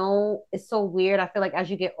really know. It's so weird. I feel like as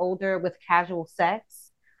you get older with casual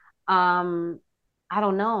sex, um, I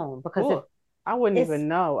don't know because I wouldn't even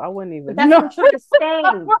know. I wouldn't even that's know. what I'm trying to say.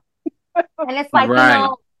 And it's like, right.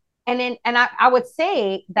 and I would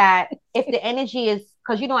say that if the energy is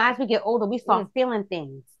because as we get older, we start feeling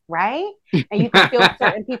things, right? And you can feel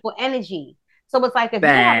certain people energy. So it's like if you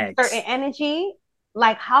have a certain energy,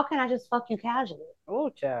 like how can I just fuck you casually? Oh,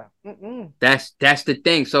 child. That's the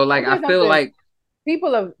thing. So like I feel like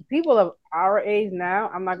people of our age now,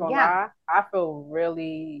 I'm not gonna lie, I feel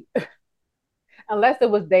really unless it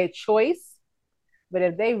was their choice, but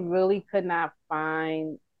if they really could not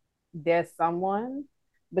find their someone,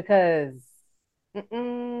 because right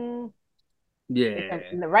now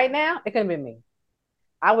it couldn't have been me.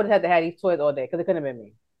 I would have had to have these toys all day because it couldn't have been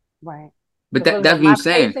me. Right. But that's what I'm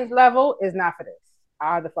saying. My patience level is not for this.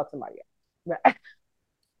 I have to fuck somebody else.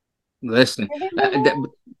 Listen,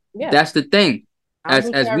 that's the thing. As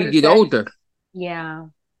we get older,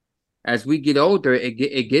 as we get older,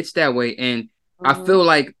 it gets that way, and I feel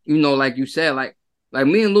like like you said, like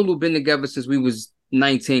me and Lulu been together since we was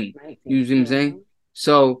 19. You see what I'm saying?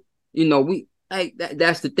 So we like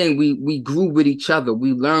that's the thing. We grew with each other.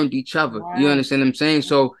 We learned each other. Right. You understand what I'm saying?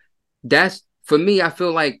 So that's for me. I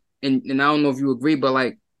feel like, and I don't know if you agree, but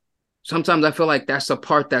like sometimes I feel like that's a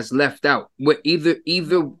part that's left out. Where either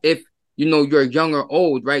if you're young or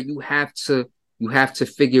old, right? You have to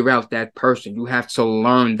figure out that person. You have to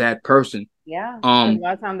learn that person. Yeah. A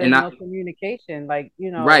lot of times there's no communication. Like,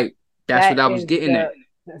 right. That's what I was getting at.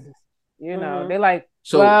 They're like,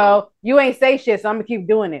 well, you ain't say shit, so I'm gonna keep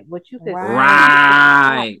doing it. What you said,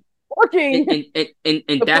 right? Working,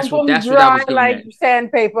 and that's what I was getting like at.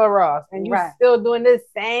 Sandpaper Ross, and you still doing this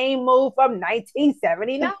same move from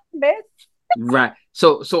 1979, bitch. Right.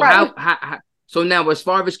 So how so now as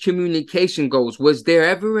far as communication goes, was there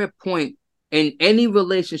ever a point in any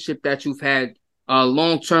relationship that you've had,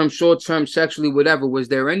 long-term, short-term, sexually, whatever, was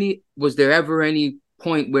there ever any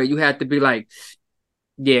point where you had to be like,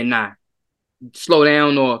 yeah, nah, slow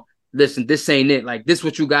down, or listen, this ain't it, like this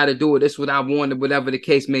what you got to do, or this what I wanted, whatever the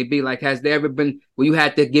case may be? Like, has there ever been where you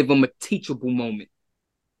had to give them a teachable moment?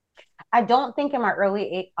 I don't think in my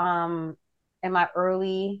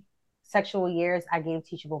early sexual years I gave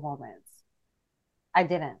teachable moments. I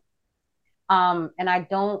didn't. And I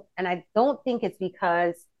don't think it's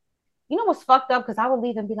because what's fucked up, because I would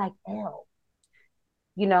leave and be like, ew.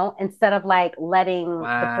 instead of like letting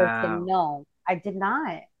the person Wow. know. I did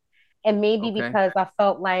not. And maybe Okay. because I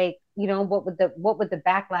felt like, what would the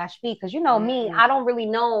backlash be? Because me, I don't really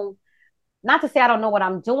know. Not to say I don't know what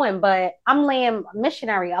I'm doing, but I'm laying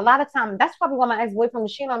missionary. A lot of time, that's probably why my ex-boyfriend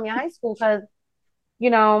was cheating on me in high school. Because you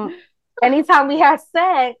know, anytime we had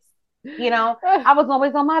sex, I was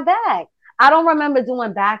always on my back. I don't remember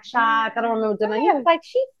doing back shots. I don't remember doing. He was like,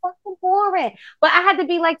 she's fucking boring. But I had to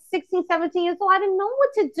be like 16, 17 years old. I didn't know what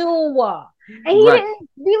to do. And he Right. didn't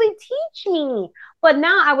really teach me. But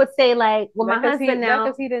now I would say, like, with my Because husband now,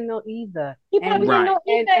 because he didn't know either. he And probably didn't Right. know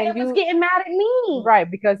either and was getting mad at me. right,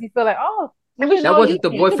 because he feel like, oh, you should That know, wasn't the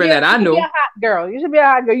you should be boyfriend that I you should be a knew. hot girl. You should be a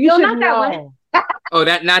hot girl. You No, should not that one. know. Oh,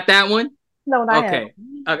 that not that one? No, not him.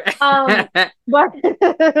 Okay. Okay. But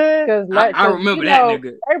Because I remember that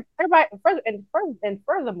nigga. everybody and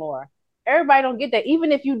furthermore, everybody don't get that.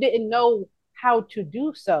 Even if you didn't know how to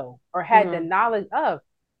do so or had the knowledge of,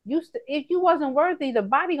 if you wasn't worthy, the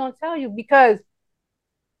body gonna tell you, because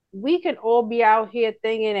we can all be out here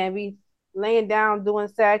thinking and be laying down doing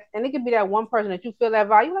sex, and it could be that one person that you feel that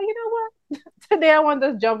value. Like, you know what? Today I want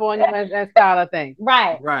to just jump on you and style a thing.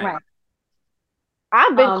 right.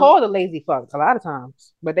 I've been called a lazy fuck a lot of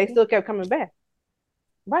times, but they still kept coming back.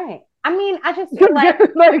 Right. I mean, I just feel like,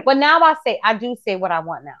 but now I do say what I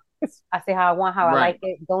want now. I say how I want, how I like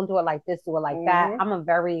it. Don't do it like this, do it like that. I'm a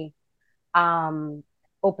very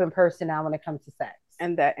open person now when it comes to sex.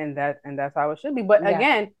 And that's how it should be. But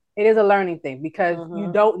again, it is a learning thing, because you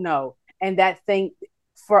don't know. And that thing,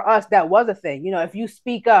 for us, that was a thing. If you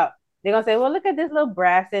speak up, they're gonna say, well, look at this little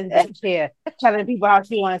brass and bitch here telling people how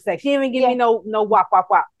she wants sex. She didn't even give me no wop wop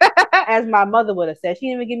wop. As my mother would have said. She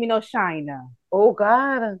didn't even give me no shiner. Oh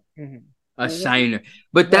God. A shiner.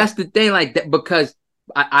 But that's the thing, like that, because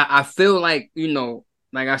I feel like,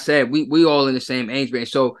 like I said, we all in the same age range.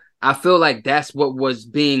 So I feel like that's what was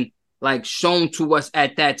being like shown to us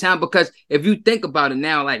at that time. Because if you think about it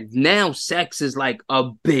now, like now sex is like a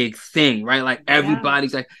big thing, right? Like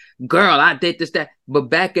everybody's like, girl, I did this, that. But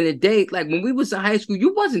back in the day, like when we was in high school,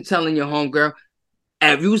 you wasn't telling your homegirl.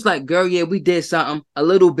 If you was like, girl, yeah, we did something a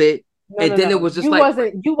little bit. It was just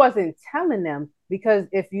you wasn't telling them, because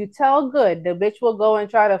if you tell good, the bitch will go and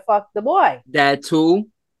try to fuck the boy. That too.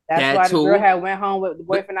 That's why the girl had went home with the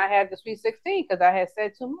boyfriend. I had the sweet 16 because I had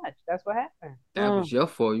said too much. That's what happened. That was your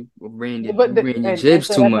fault. You ran your so jibs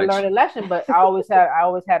too much. I learned a lesson, but I always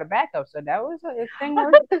had a backup, so that was a thing.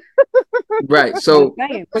 Right. So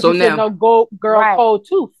now, no go girl code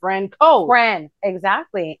too, friend code. Friend,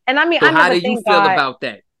 exactly. And I mean, so how do you feel about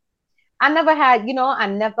that? I never had, I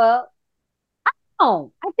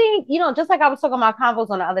think, just like I was talking about convos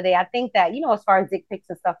on the other day, I think that, as far as dick pics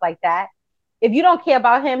and stuff like that, if you don't care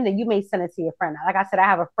about him, then you may send it to your friend. Like I said, I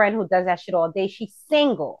have a friend who does that shit all day. She's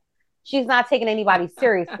single. She's not taking anybody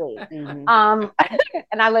seriously. And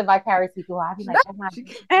I live vicariously through her. I'd be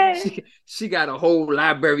like, she got a whole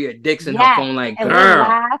library of dicks in her phone, like,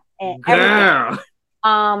 girl.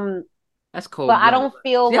 That's cold. But I don't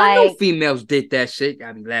feel like I know females did that shit.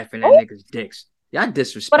 I be laughing at niggas' dicks. Y'all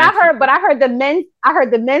disrespectful. But I heard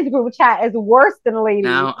the men's group chat is worse than the ladies.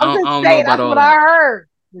 Now, I don't know about all that. I heard.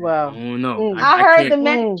 Well, I don't know. I heard the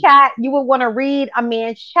men's chat. You would want to read a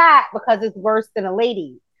man's chat because it's worse than a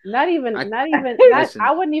lady. I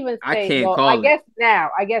wouldn't even say. I can't call I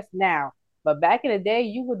guess now. But back in the day,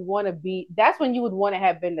 you would want to be. That's when you would want to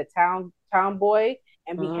have been the town boy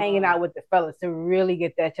and be hanging out with the fellas to really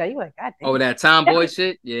get that chat. You like, God damn. Oh, that tomboy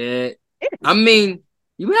shit. Yeah. I mean,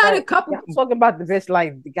 you had a couple. I'm talking about the bitch,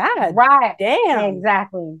 like, God, right? Damn,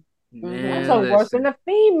 exactly. That's worse than the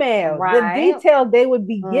female. Right. The detail they would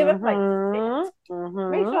be giving, like,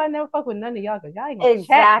 make sure I never fuck with none of y'all, because y'all ain't gonna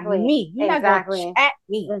chat me. You're not gonna chat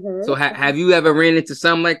me. So have you ever ran into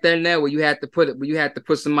something like that now, where you had to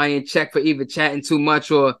put somebody in check for either chatting too much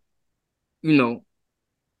or,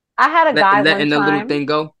 I had a guy letting the one time. little thing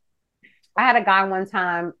go? I had a guy one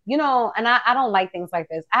time, and I don't like things like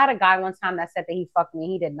this. I had a guy one time that said that he fucked me.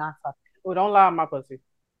 He did not fuck me. Oh, don't lie on my pussy.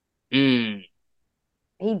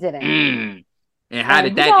 He didn't. And how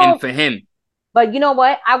did that end for him? But you know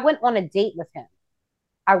what? I went on a date with him.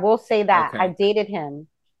 I will say that. I dated him.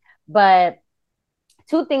 But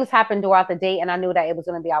two things happened throughout the date, and I knew that it was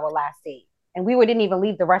going to be our last date. And we didn't even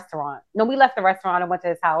leave the restaurant. No, we left the restaurant and went to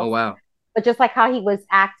his house. Oh, wow. But just like how he was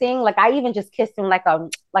acting, like I even just kissed him like a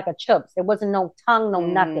chups. There wasn't no tongue, no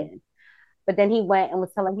nothing. But then he went and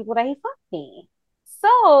was telling people that he fucked me.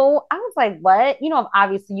 So I was like, what?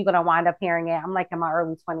 Obviously you're going to wind up hearing it. I'm like in my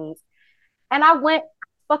early 20s. And I went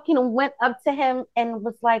up to him and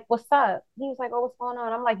was like, what's up? He was like, oh, what's going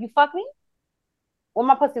on? I'm like, you fuck me? What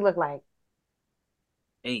my pussy look like?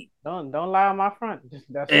 Hey, Don't lie on my front.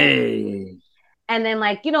 That's it. hey. And then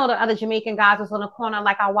like, you know, the other Jamaican guys was on the corner,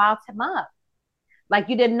 like I wowed him up. Like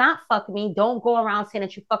you did not fuck me. Don't go around saying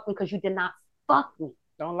that you fucked me because you did not fuck me.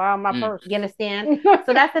 Don't lie on my Mm. purse. You understand?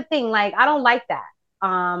 So that's the thing. Like I don't like that.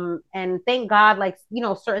 And thank God, like, you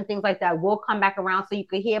know, certain things like that will come back around so you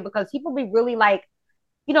could hear because people be really like,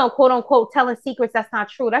 you know, quote unquote, telling secrets that's not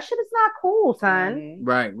true. That shit is not cool, son. Mm-hmm.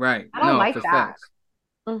 Right, right. I don't No, like for that. facts.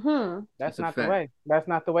 Mm-hmm. That's It's a not the fact. way. That's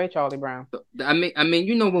not the way, Charlie Brown. I mean,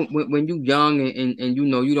 you know, when you young and you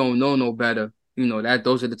know you don't know no better, you know that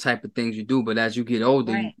those are the type of things you do. But as you get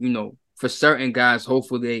older, Right. you know, for certain guys,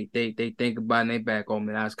 hopefully they think about it and they back, oh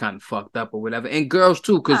man, I was kind of fucked up or whatever. And girls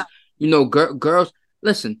too, Yeah. because you know, girls.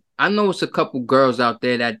 Listen, I know it's a couple girls out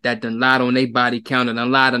there that done lied on their body count and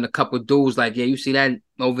done lied on a couple dudes. Like, yeah, you see that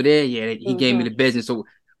over there? Yeah, he gave me Mm-hmm. the business or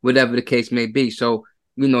whatever the case may be. So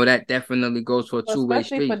you know that definitely goes for a two-way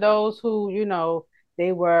Especially for street. those who,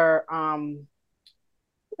 they were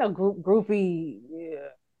groupie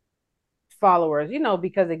followers,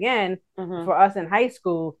 because again, Mm-hmm. for us in high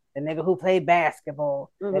school, the nigga who played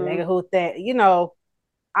basketball, the Mm-hmm. nigga who that,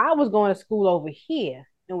 I was going to school over here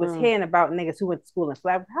and was Mm. hearing about niggas who went to school in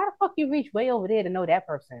Flat. How the fuck you reach way over there to know that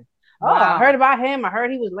person? Oh, I Wow. heard about him. I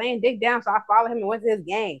heard he was laying dick down, so I followed him and went to his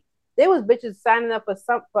game. There was bitches signing up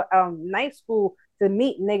for night school to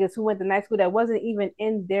meet niggas who went to night school that wasn't even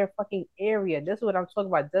in their fucking area. This is what I'm talking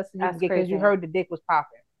about. Just so you can That's get because you crazy. heard the dick was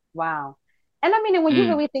popping. Wow. And I mean, and when you Mm,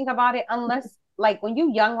 really think about it, unless like when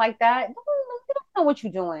you young like that, you don't know what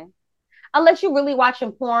you're doing. Unless you're really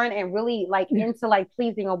watching porn and really like into like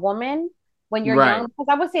pleasing a woman when you're young. right. Because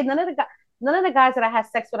I would say none of the guys that I had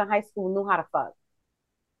sex with in high school knew how to fuck.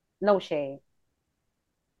 No shade.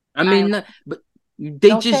 I I ain't mean, but they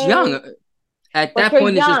no just shade. young. At But that you're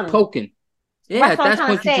point, it's just young. poking. Yeah, That's at what I'm that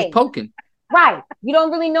trying to point, you're just say. poking. Right. You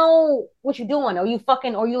don't really know what you're doing, or you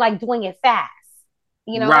fucking, or you like doing it fast.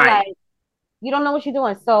 You know, Right. like you don't know what you're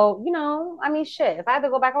doing. So, you know, I mean, shit. If I had to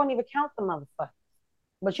go back, I wouldn't even count the motherfuckers.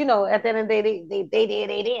 But you know, at the end of the day, they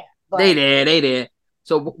did. They But there, they there.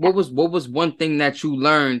 So yeah, what was one thing that you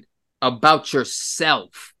learned about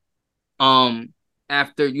yourself?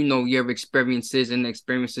 After you know your experiences and the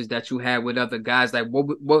experiences that you had with other guys, like what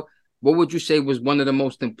would you say was one of the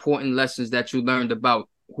most important lessons that you learned about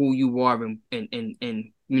who you are and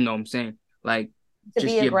you know what I'm saying? Like to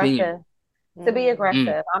be just your being. aggressive. To be Mm,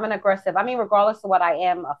 aggressive. I'm an aggressive. I mean, regardless of what I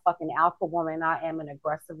am, a fucking alpha woman, I am an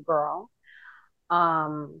aggressive girl.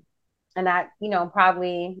 Um, and that, you know,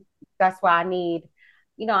 probably that's why I need,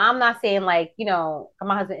 you know, I'm not saying like, you know,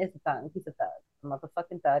 my husband is a thug, he's a thug, a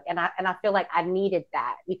motherfucking thug. And I feel like I needed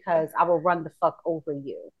that because I will run the fuck over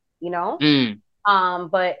you, you know? mm,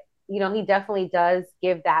 But you know, he definitely does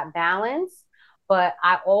give that balance. But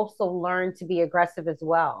I also learned to be aggressive as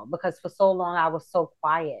well because for so long I was so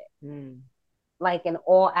quiet, Mm. like in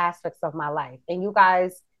all aspects of my life. And you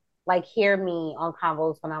guys like hear me on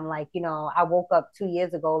convos when I'm like, you know, I woke up 2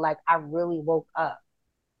 years ago, like I really woke up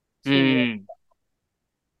 2 years. mm.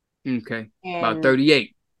 Okay. About And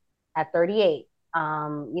 38. at 38,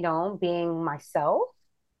 you know, being myself,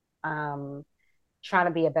 um, trying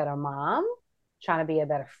to be a better mom, trying to be a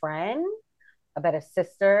better friend, a better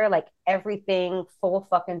sister, like everything full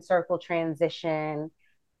fucking circle transition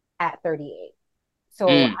at 38. So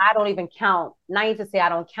Mm, I don't even count, not even to say I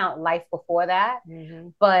don't count life before that, Mm-hmm.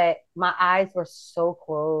 but my eyes were so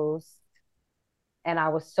closed and I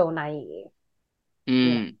was so naive. You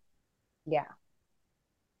know, mm. yeah.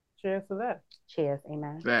 Cheers to that. Cheers.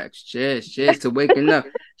 Amen. Facts. Cheers to waking up.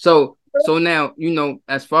 So now, you know,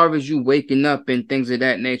 as far as you waking up and things of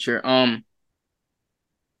that nature,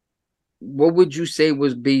 what would you say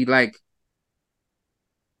was be like,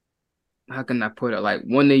 how can I put it? Like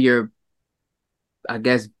one of your, I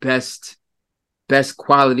guess, best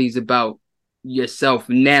qualities about yourself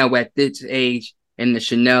now at this age and the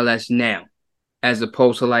Chanel that's now, as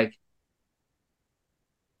opposed to like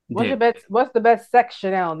What's your then. best? What's the best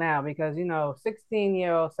sectional now? Because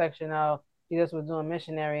 16-year-old sectional, she just was doing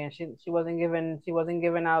missionary, and she wasn't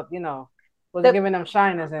giving out, wasn't The, giving them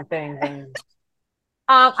shiners and things, and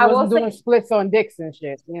she I will wasn't say, doing splits on dicks and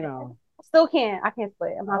shit. still can't. I can't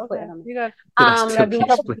split. I'm not Okay, splitting them. you got But I Um, still gotta do a can't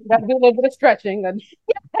couple, split. gotta do a little bit of stretching.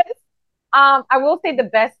 I will say the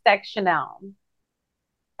best sectional,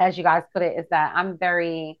 as you guys put it, is that I'm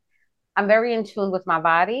very in tune with my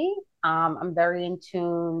body. I'm very in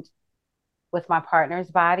tune with my partner's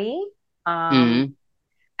body. Um, Mm-hmm.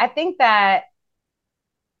 I think that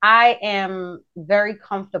I am very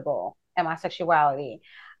comfortable in my sexuality.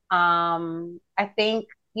 I think,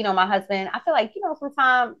 you know, my husband, I feel like, you know,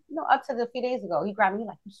 sometime, you know, up to a few days ago, he grabbed me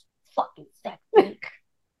like, you fucking sexy. I'm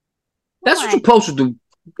That's what like, you're supposed to do.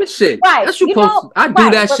 Good shit. Right. That's you supposed to. I do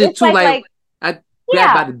Right. that But shit it's too. like, I grab by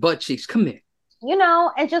yeah, the butt cheeks. Come here.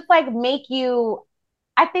 and just like make you,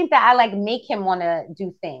 I think that I like make him want to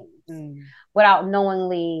do things without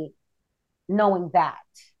knowingly knowing that.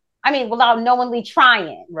 I mean, without knowingly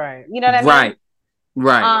trying. Right. You know what I mean? Right.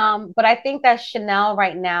 Right. But I think that Chanel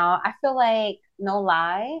right now, I feel like, no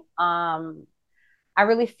lie, I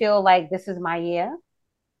really feel like this is my year.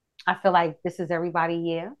 I feel like this is everybody's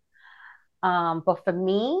year. But for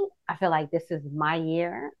me, I feel like this is my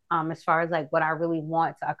year, as far as like what I really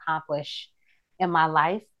want to accomplish in my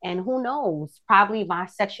life. And who knows, probably my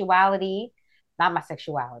sexuality, not my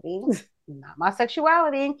sexuality, not my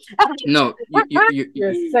sexuality, No,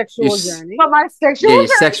 Your sexual journey. but my sexual yeah, your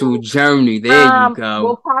journey, sexual journey. There you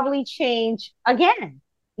will go. probably change again.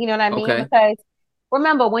 You know what I mean? Okay. Because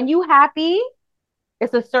remember, when you happy,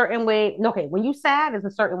 it's a certain way. Okay, when you sad, it's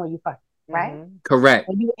a certain way you fuck, right? Correct.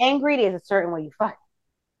 When you angry, there's a certain way you fuck.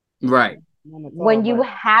 Right. When you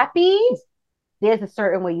happy, there's a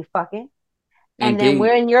certain way you fucking. And then Indeed.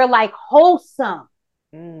 when you're like wholesome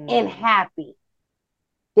and happy,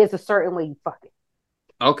 there's a certain way you fucking.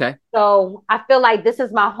 Okay. So I feel like this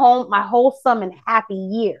is my wholesome and happy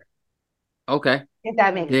year. Okay. If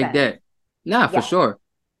that makes Dig sense. that. Nah, for Yeah. sure.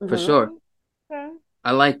 For sure. Okay.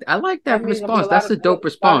 I like That that means gonna be response. That's a dope a lot of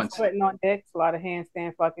response. sweating on dicks, a lot of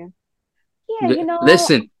handstand fucking. Yeah,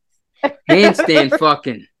 Listen, handstand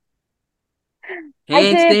fucking. I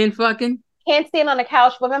did Handstand fucking? can't stand on the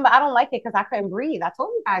couch. Remember, I don't like it because I couldn't breathe. I told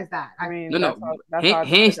you guys that. I mean, No. that's how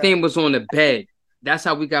Handstand was on the bed. That's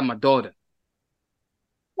how we got my daughter.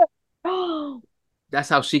 That's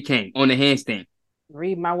how she came on the handstand.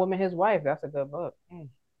 Read My Woman, His Wife. That's a good book.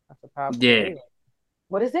 That's a powerful Yeah. read.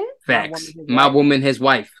 What is it? Facts. My woman, his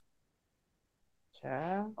wife.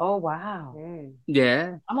 Child. Oh wow.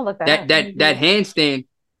 Yeah. I'm gonna look that up. That handstand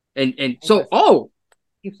and so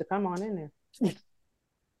keeps to come on in there.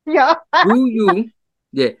 Yeah.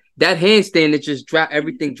 That handstand, it just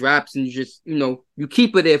everything drops and you just, you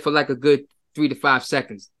keep it there for like a good 3 to 5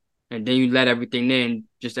 seconds. And then you let everything in,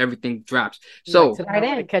 just everything drops. So right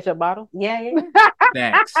in a ketchup bottle. Yeah.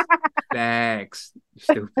 Facts.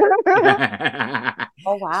 Stupid.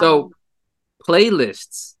 Oh wow. So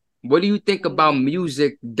playlists. What do you think about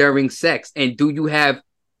music during sex? And do you have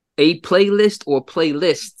a playlist or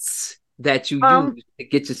playlists that you use to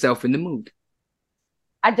get yourself in the mood?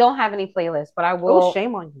 I don't have any playlists, but I will. Oh,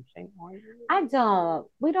 shame on you. I don't.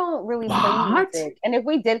 We don't really play music. And if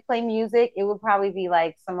we did play music, it would probably be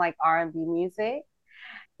like some like R&B music.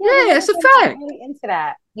 Yeah, it's a fact. I'm really into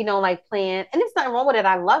that. Like playing, and there's nothing wrong with it.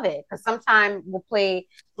 I love it because sometimes we'll play,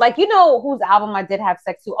 like, whose album I did have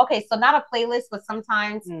sex to. Okay, so not a playlist, but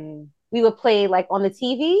sometimes we would play like on the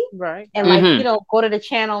TV, right? And like go to the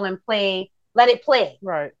channel and let it play,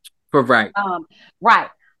 right? Right. Right.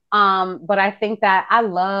 But I think that I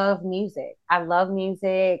love music. I love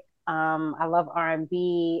music. I love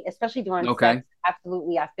R&B, especially during sex.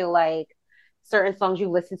 Absolutely, I feel like certain songs you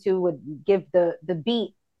listen to would give the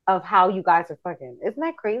beat of how you guys are fucking. Isn't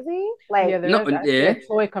that crazy? Like, there's a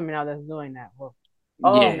toy coming out that's doing that.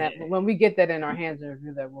 When we get that in our hands and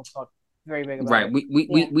review that, we'll talk very big about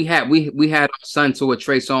it. We had our son to a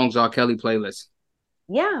Trey Songz R. Kelly playlist.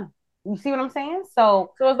 Yeah, you see what I'm saying?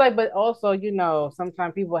 So it's like, but also,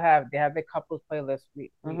 sometimes people have their couples playlist.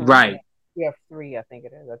 Right. We have 3, I think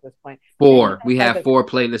it is at this point. 4. We have 4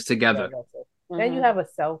 playlists together. Then you have a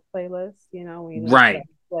self playlist. Right.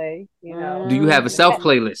 Play. Do you have a self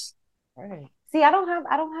playlist? Right. See, I don't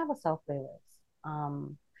have a self playlist.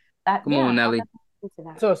 Come on, Nelly.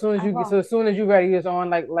 So as soon as you're ready, it's on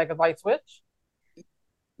like a light switch.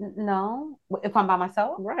 No, if I'm by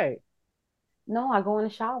myself, right? No, I go in the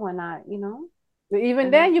shower and So even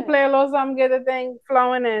then, you play a little something, get the thing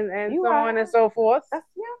flowing, and so on and so forth.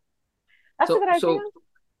 That's a good idea.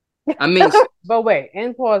 I mean, but wait,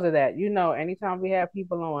 in pause of that, anytime we have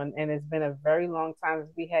people on, and it's been a very long time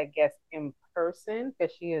since we had guests in person,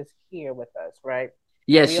 because she is here with us, right?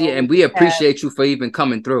 Yes, and we appreciate you for even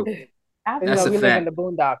coming through. That's a fact. We live in the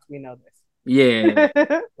boondocks. We know this. Yeah.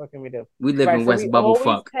 What can we do? We live in West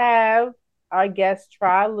Bubblefuck. We have our guest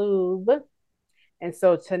try lube, and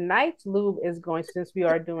so tonight's lube is going, since we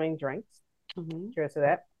are doing drinks. Cheers to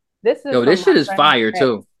that. This shit is fire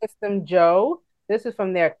too. System Joe. This is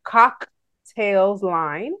from their Cocktails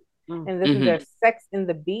line. And this is their Sex in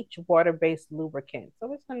the Beach water-based lubricant. So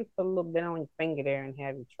we're just going to put a little bit on your finger there and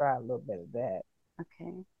have you try a little bit of that.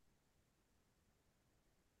 Okay.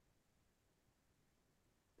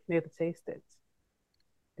 You have to taste it.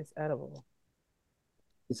 It's edible.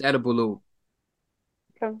 It's edible lube.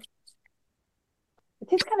 Okay. It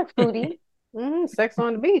tastes kind of fruity. Sex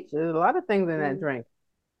on the beach. There's a lot of things in that drink.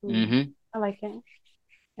 Mm-hmm. I like it.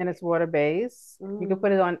 And it's water based. You can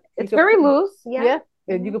put it on. It's very loose. Yeah.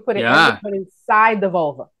 And you can put it Yeah. inside the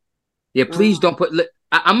vulva. Yeah, please don't put.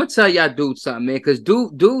 I'm gonna tell y'all dudes something, man. Because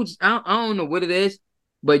dudes, I don't know what it is,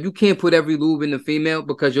 but you can't put every lube in the female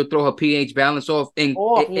because you'll throw her pH balance off, and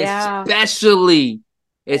Yeah.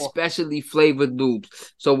 especially flavored lubes.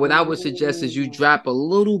 So what I would suggest is you drop a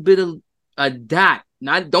little bit of a dot.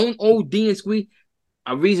 Don't OD and squeeze.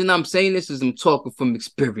 A reason I'm saying this is I'm talking from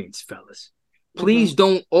experience, fellas. Please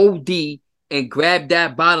don't OD and grab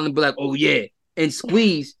that bottle and be like, oh yeah, and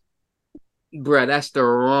squeeze. Bruh, that's the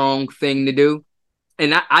wrong thing to do.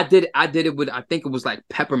 And I did it with, I think it was like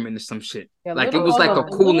peppermint or some shit. Yeah, like it was like a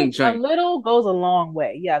cooling joint. A little goes a long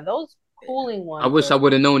way. Yeah, those cooling ones. I wish I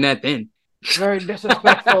would have known that then. Very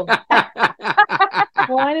disrespectful.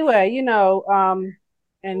 Well, anyway,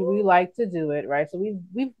 and we like to do it, right? So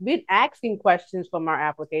we've been asking questions from our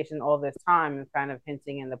application all this time and kind of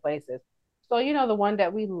hinting in the places. So the one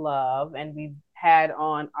that we love and we've had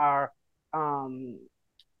on our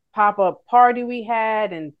pop-up party we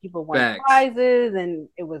had, and people won prizes, and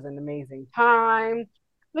it was an amazing time.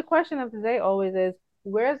 The question of the day always is,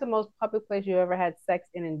 where's the most public place you ever had sex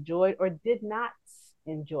and enjoyed or did not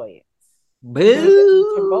enjoy it?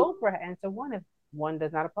 Answer both or answer one if one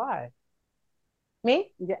does not apply.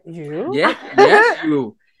 Me? Yeah, you? Yeah, yes,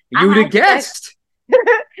 you. You the guest.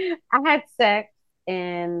 I had sex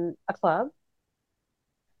in a club.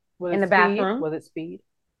 In the bathroom. Was it speed?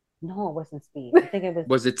 No, it wasn't speed. I think it was.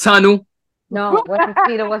 Was it tunnel? No, it wasn't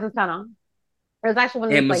speed. It wasn't tunnel. It was actually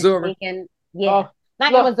one of those places. Yeah,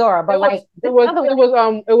 not in Missouri, but it was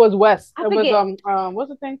west. It was what's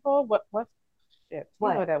the thing called? What? Shit,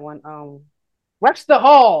 what? You know that one? Webster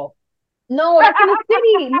Hall. No, it's in the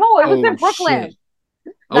city. No, it was in Brooklyn. Shit.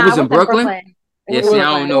 Oh, it was in Brooklyn? Yes, I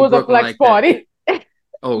don't know. It was a flex party.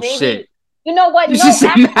 Oh shit! You know what? No,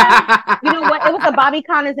 actually, you know what? It was a Bobby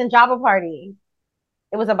Connors and Jabba party.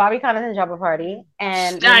 It was a Bobby Connors and Jabba party,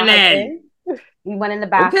 and we went in the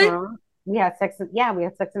bathroom. Okay. We had sex. We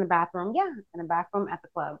had sex in the bathroom. Yeah, in the bathroom at the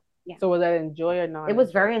club. Yeah. So was that enjoy or not? It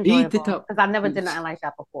was very enjoyable because I never did nothing like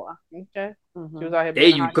that before. Okay. She was out here. There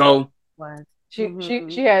you go. She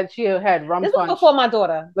had rum punch. This was before my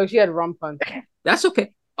daughter. Look, she had rum punch. That's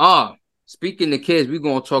okay. Speaking of kids, we're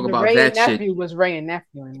gonna talk about Ray that nephew shit. Was Ray and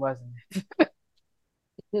nephew, and wasn't it?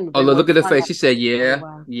 Oh, look at the face. She said, "Yeah,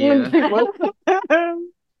 yeah."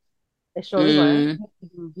 It surely was.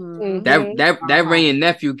 That Ray and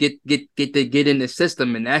nephew get in the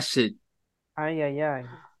system and that shit. I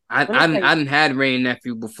didn't had Ray and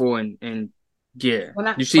nephew before and yeah. When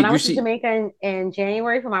I was in Jamaica in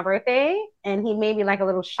January for my birthday, and he made me like a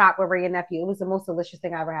little shot with Ray and nephew. It was the most delicious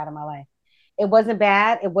thing I ever had in my life. It wasn't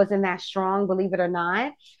bad. It wasn't that strong, believe it or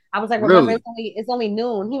not. I was like, remember, it's only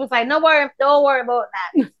noon. He was like, don't worry about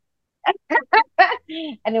that.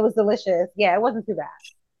 And it was delicious. Yeah, it wasn't too bad.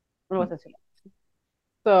 It wasn't too bad.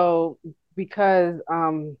 So because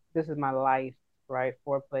this is my life, right?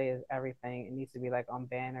 Foreplay is everything. It needs to be like on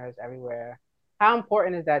banners everywhere. How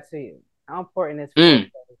important is that to you? How important is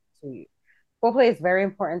foreplay to you? Foreplay is very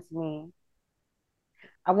important to me.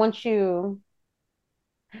 I want you.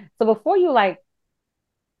 So before you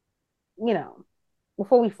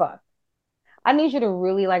before we fuck, I need you to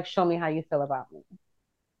really show me how you feel about me.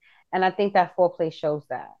 And I think that foreplay shows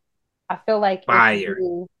that. I feel like if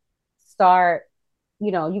you start,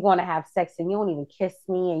 you're going to have sex and you don't even kiss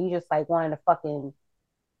me and you just wanting to fucking,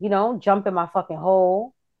 jump in my fucking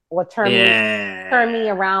hole or turn me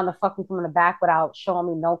around and fucking from the back without showing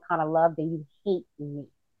me no kind of love, then you hate me.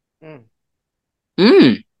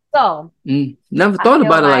 So never thought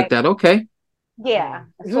about it like that. Okay. Yeah.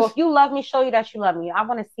 So if you love me, show you that you love me. I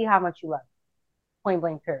want to see how much you love me. Point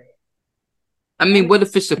blank, period. I mean, what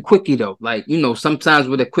if it's a quickie though? Sometimes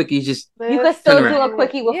with a quickie, just you can still do a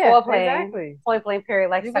quickie with foreplay. Exactly. Point blank,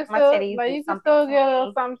 period. Suck my titties. You can still get a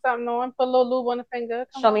little something on, put a little lube on the finger.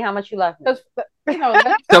 Show me how much you love me. That's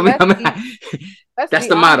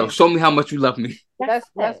the motto. Show me how much you love me.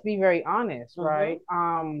 Let's be very honest, right?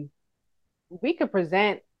 We could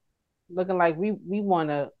present looking like we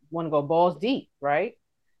wanna go balls deep, right?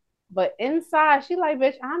 But inside, she like,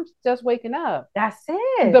 bitch, I'm just waking up. That's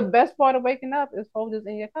it. The best part of waking up is folders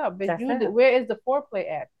in your cup. Bitch, where is the foreplay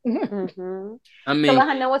at? I mean, so let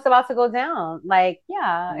her know what's about to go down.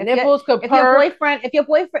 Nipples could purr. If your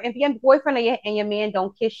boyfriend and your man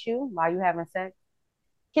don't kiss you while you having sex,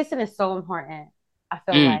 kissing is so important. I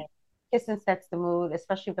feel like kissing sets the mood,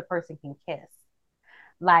 especially if the person can kiss.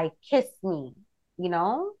 Kiss me,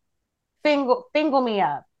 finger me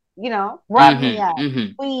up. Rub me up,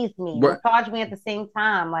 squeeze me, massage me at the same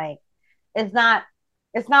time. It's not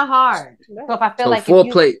It's not hard. So if I feel So like if you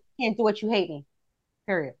foreplay. can't do it, you hate me.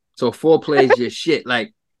 Period. So foreplay is your shit.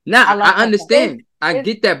 Like, nah, I love I understand. I It's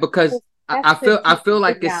get that because I feel necessity.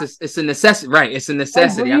 like Yeah. it's a necessity, right? It's a Like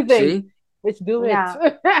necessity. breathing. See, Let's do it. Yeah.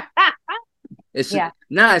 Yeah.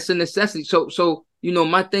 it's a necessity. So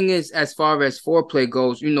my thing is, as far as foreplay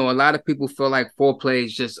goes, a lot of people feel like foreplay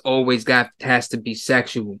is just always has to be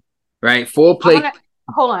sexual, right? I want Foreplay. to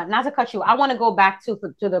hold on, not to cut you. I want to go back to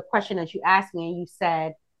the question that you asked me, and you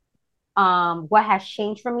said, what has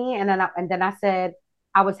changed for me, and then I said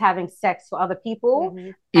I was having sex for other people,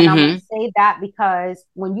 and I want to say that because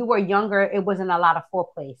when you were younger, it wasn't a lot of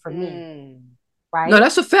foreplay for me, No, right?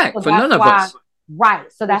 that's a fact So for that's none of why, us.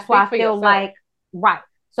 right? So that's why I feel yourself. like, right.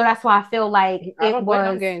 So that's why I feel like it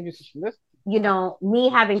was, me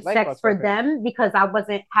having sex for them because I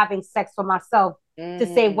wasn't having sex for myself to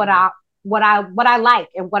say what I like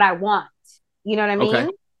and what I want. You know what I mean? Okay.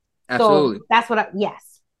 Absolutely. So that's what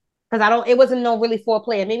yes. Because it wasn't no really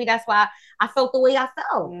foreplay. And maybe that's why I felt the way I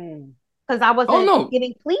felt. Because I wasn't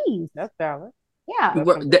getting pleased. That's valid. Yeah.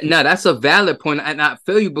 Now that's a valid point, and I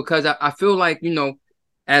feel you because I feel like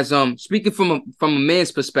as speaking from a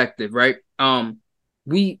man's perspective, right? I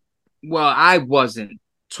wasn't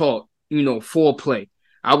taught foreplay.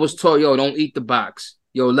 I was taught, yo, don't eat the box,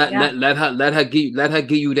 yo, let her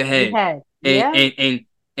give you the head, Yeah.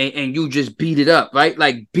 and you just beat it up, right?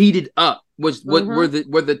 Like beat it up was what were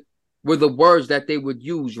the words that they would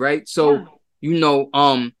use, right? So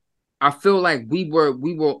I feel like we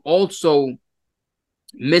were also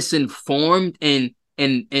misinformed and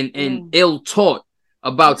ill taught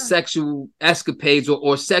about sexual escapades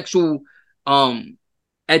or sexual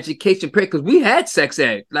education period, because we had sex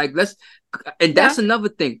ed. Like that's another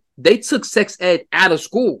thing. They took sex ed out of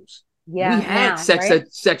schools. Yeah, we had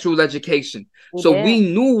sexual education. We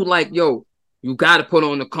knew like, yo, you gotta put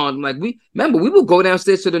on the condom. Like we would go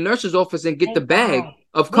downstairs to the nurse's office and get the bag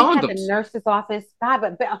of condoms. Had the nurse's office. God,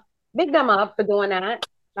 but big them up for doing that.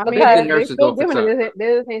 I mean, they're still giving it.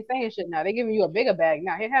 They ain't saying shit now. They're giving you a bigger bag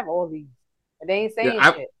now. Here, have all these. But they ain't saying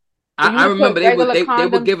shit. I remember they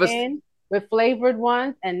would give us with flavored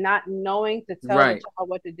ones and not knowing to tell the child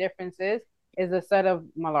what the difference is a set of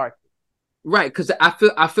malarkey. Right, because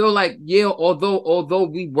I feel like, yeah, although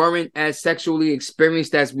we weren't as sexually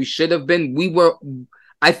experienced as we should have been, we were.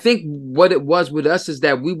 I think what it was with us is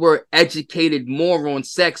that we were educated more on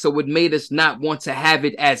sex, so it made us not want to have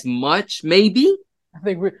it as much. Maybe. I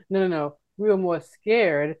think no. We were more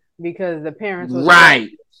scared because the parents was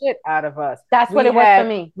shit out of us. That's what it was for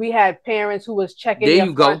me. We had parents who was checking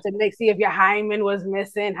your front to see if your hymen was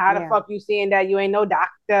missing. How the fuck you seeing that? You ain't no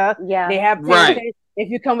doctor. Yeah. They have parents if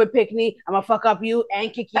you come with pick-me, I'm gonna fuck up you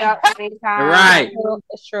and kick you out at the same time. Right.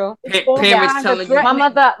 It's true. Parents telling you. My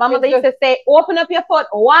mother used to say, open up your foot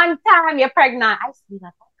one time, you're pregnant. I used to be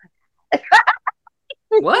like, oh my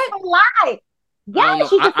God. What? Lie. Yeah,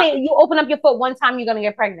 she just say, you open up your foot one time, you're gonna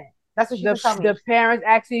get pregnant. That's what she was telling me. The parents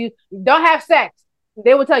actually don't have sex.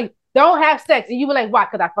 They will tell you, don't have sex. And you were like, why?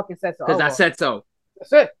 Because I fucking said so. Because I said so.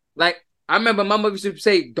 That's it. Like, I remember my mother used to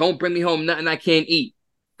say, don't bring me home nothing I can't eat.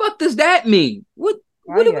 Fuck does that mean? What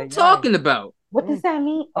are we talking about? What does that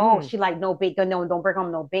mean? Oh, she like, no baby, no, don't bring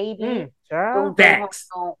home no baby. Don't bring home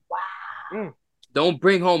no, wow. Don't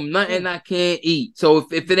bring home nothing I can't eat. So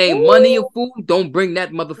if it ain't money or food, don't bring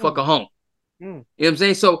that motherfucker home. You know what I'm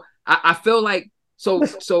saying? So I feel like so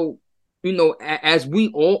as we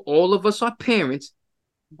all of us are parents,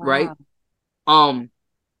 right? Do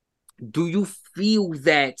you feel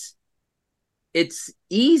that it's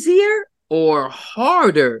easier or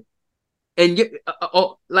harder? And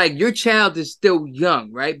your child is still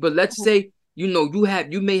young, right? But let's say you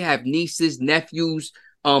may have nieces, nephews,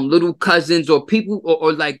 little cousins, or people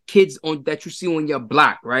or like kids that you see on your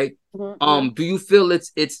block, right? Do you feel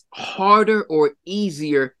it's harder or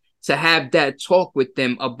easier to have that talk with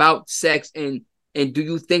them about sex, and do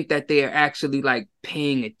you think that they are actually like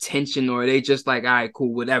paying attention, or are they just like, all right,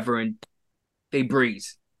 cool, whatever, and they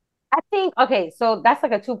breeze? I think, okay, so that's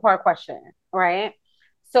like a two-part question, right?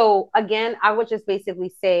 So again, I would just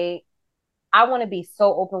basically say, I want to be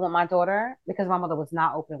so open with my daughter because my mother was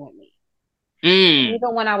not open with me.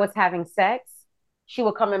 Even when I was having sex, she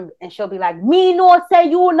would come in and she'll be like, me no say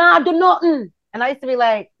you not do nothing. And I used to be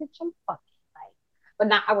like, bitch, I'm fucking like, but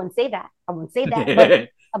now I wouldn't say that.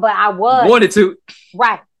 But I was. Wanted to.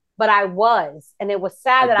 Right. But I was. And it was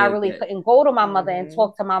sad that I really couldn't go to my mother and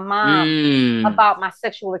talk to my mom about my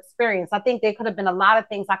sexual experience. I think there could have been a lot of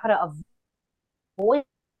things I could have avoided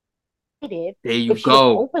if she was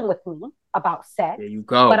open with me about sex. There you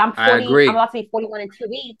go. But I'm 40, I agree. I'm about to be 41 in 2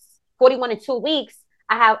 weeks. 41 in 2 weeks.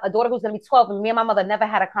 I have a daughter who's going to be 12, and me and my mother never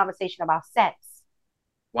had a conversation about sex.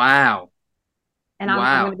 Wow. And I'm going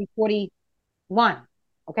Wow. to be 41.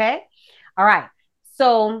 Okay. All right.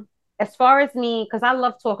 So as far as me, because I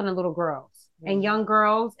love talking to little girls and young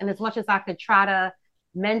girls, and as much as I could try to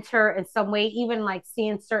mentor in some way, even like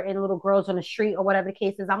seeing certain little girls on the street or whatever the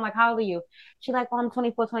case is, I'm like, how old are you? She's like, oh, I'm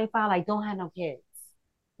 24, 25. Like, don't have no kids.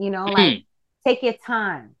 Like take your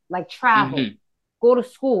time, like travel, Mm-hmm. go to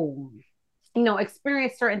school,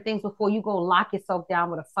 experience certain things before you go lock yourself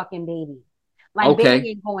down with a fucking baby. Like, baby Okay.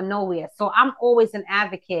 ain't going nowhere. So I'm always an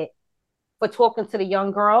advocate for talking to the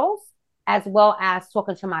young girls as well as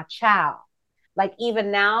talking to my child. Like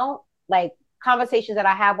even now, like conversations that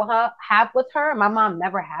I have with her, my mom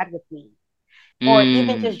never had with me. Or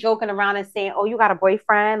even just Mm. joking around and saying, "Oh, you got a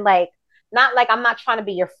boyfriend?" Like not like I'm not trying to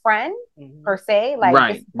be your friend per se. Like this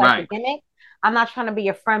Right. is like the Right. gimmick. I'm not trying to be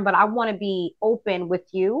your friend, but I want to be open with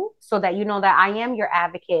you so that you know that I am your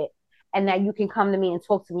advocate and that you can come to me and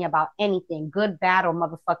talk to me about anything, good, bad, or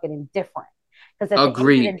motherfucking indifferent. Because at the end of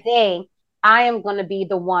the Agreed. day, I am going to be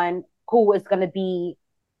the one who is going to be,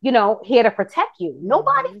 here to protect you.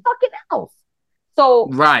 Nobody fucking else. So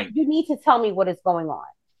Right. you need to tell me what is going on.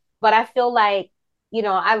 But I feel like,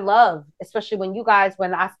 I love, especially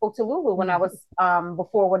when I spoke to Lulu when I was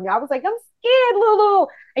before, when I was like, I'm scared, Lulu.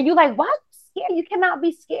 And you're like, what? Scared? You cannot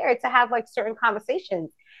be scared to have like certain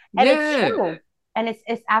conversations. And it's Yeah. true. And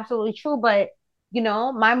it's absolutely true. But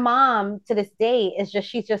my mom to this day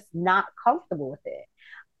she's just not comfortable with it.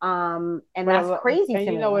 And that's crazy and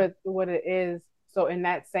to you know me. what it is. So in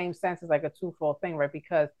that same sense, it's like a twofold thing, right?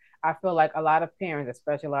 Because I feel like a lot of parents,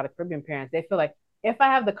 especially a lot of Caribbean parents, they feel like if I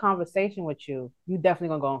have the conversation with you, you definitely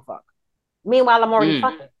gonna go and fuck. Meanwhile, I'm already Mm.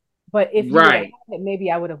 fucking. But if you would have Right. had it,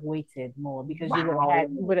 maybe I would have waited more because you would have Wow. had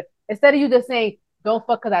you would have instead of you just saying don't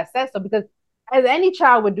fuck because I said so. Because as any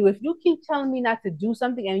child would do, if you keep telling me not to do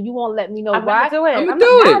something and you won't let me know I'm gonna why, do I'm it. gonna I'm not,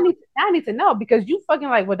 do it. now I need to know because you fucking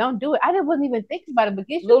like, well, don't do it. I wasn't even thinking about it, but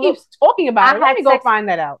guess you Lulu, keep talking about I it. Let had me go sex. find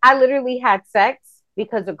that out. I literally had sex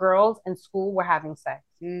because the girls in school were having sex.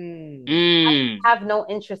 Mm. I have no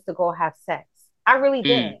interest to go have sex. I really Mm.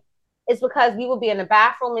 didn't. It's because we would be in the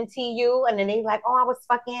bathroom in TU and then they like, oh, I was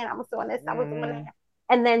fucking, I was doing this, I was doing that.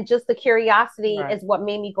 And then just the curiosity Right. is what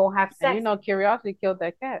made me go have And sex. you know, curiosity killed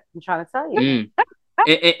that cat. I'm trying to tell you. Mm.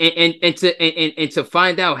 And to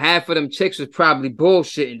find out half of them chicks was probably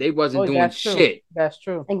bullshitting. They wasn't Oh, doing that's true. shit. That's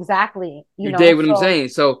true. Exactly. You dig what I'm So saying?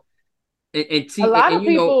 So A lot of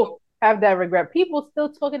you know, people have that regret. People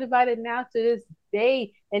still talking about it now to this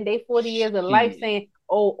day in their 40 years of life shit. saying,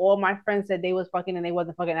 oh, all my friends said they was fucking and they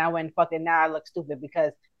wasn't fucking. I went fucking. Now I look stupid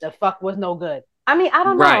because the fuck was no good. I mean, I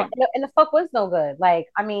don't know. Right. And the fuck was no good. Like,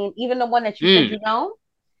 I mean, even the one that you said Mm.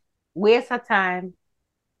 where's her time?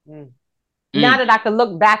 Mm. Now Mm. that I could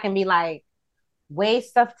look back and be like,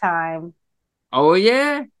 waste of time. Oh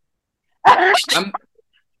yeah. I'm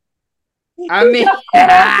I mean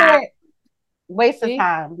Waste of See,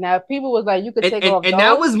 time. now people was like, you could take off and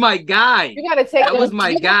that those. was my guy. You got to take That was those.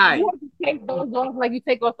 my guy. You have to take those off like you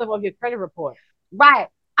take off stuff off your credit report. Right.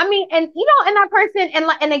 I mean, and and that person,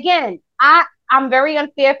 and again, I'm very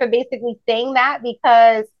unfair for basically saying that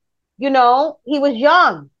because he was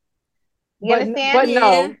young. You understand? But Yeah.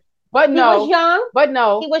 no, but He was no, young. but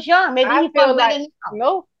no. He was young. Maybe I he feel fucked like better now.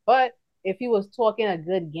 no, but if he was talking a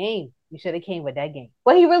good game, you should have came with that game.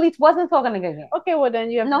 But he really wasn't talking a good game. Okay, well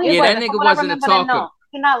then you have No, to he give Yeah, that. that wasn't. From nigga what I wasn't a remember, then talker. no,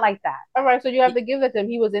 he's not like that. All right, so you have He, to give that to him.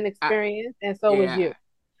 He was I, inexperienced, and so was yeah. you. I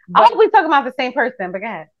But hope we talking about the same person. But go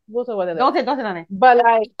ahead. we'll talk about that Don't later. say nothing. But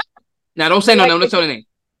like, Now don't say but no, like, no, don't say no name.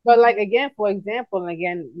 but like again, for example, and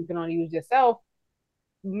again, you can only use yourself.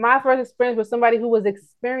 My first experience with somebody who was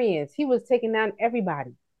experienced. He was taking down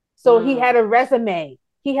everybody. So he had a resume.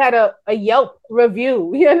 He had a Yelp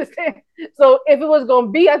review. You understand? So if it was gonna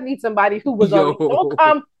be, I need somebody who was already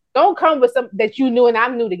Yo. don't come with some that you knew and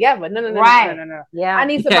I'm new together. No. Right. No. I Yeah.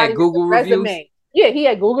 need He somebody had with a Google reviews. resume. Yeah, he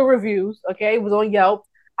had Google reviews. Okay, it was on Yelp.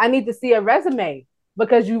 I need to see a resume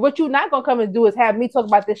because what you're not gonna come and do is have me talk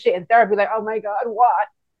about this shit in therapy. Like, oh my god, what?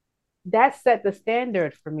 That set the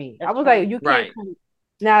standard for me. That's I was true. like, you can't Right. come.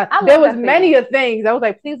 Now I there love was that for many you. of things. I was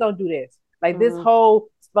like, please don't do this. Like this Mhm. whole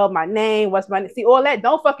spell my name, what's my see all that.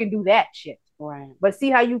 Don't fucking do that shit. Right. But see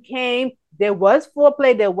how you came. There was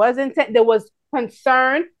foreplay. There was intent. There was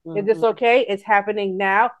concern. Is this okay? It's happening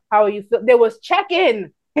now. How are you feel? There was check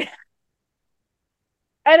in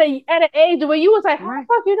at an age where you was like, how the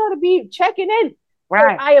fuck you know to be checking in?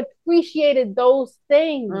 Right. So I appreciated those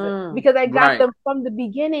things because I got Right. them from the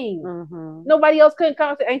beginning. Nobody else couldn't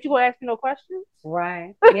come. Say, ain't you gonna ask me no questions?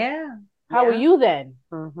 Right. Yeah. How are you then?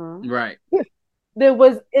 Right. There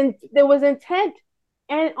was intent.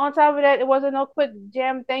 And on top of that, it wasn't no quick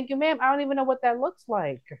jam. Thank you, ma'am. I don't even know what that looks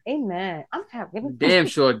like. Amen. I'm happy. Damn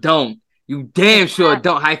sure don't. You damn sure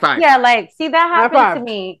don't. High five. Yeah, like see that High happened five. to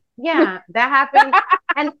me. Yeah, that happened.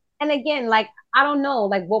 And again, like I don't know,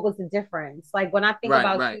 like what was the difference? Like when I think Right,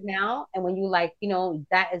 about right. you now, and when you like,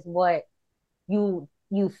 that is what you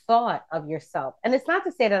thought of yourself. And it's not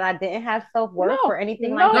to say that I didn't have self-worth or No,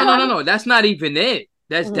 anything like No, no, no, that. no, no. That's not even it.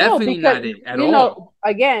 That's Mhm. no, definitely because not it at all.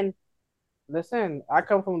 again, listen, I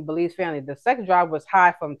come from a Belize family. The sex drive was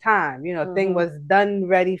high from time. Thing was done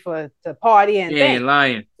ready to party and You thing. ain't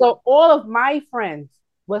lying. So all of my friends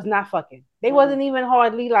was not fucking. They wasn't even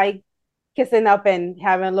hardly like kissing up and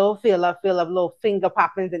having a little feel up, little finger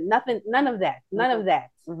poppings and nothing, none of that. None of that.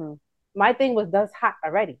 My thing was that's hot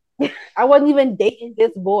already. I wasn't even dating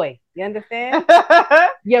this boy. You understand?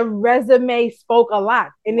 Your resume spoke a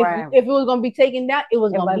lot. And Right. if it was gonna be taken down, it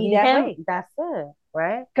was gonna be that him. way. That's it.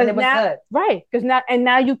 Right. Because now, right? Because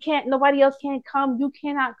now you can't. Nobody else can come. You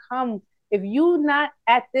cannot come if you not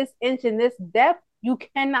at this inch in this depth. You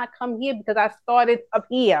cannot come here because I started up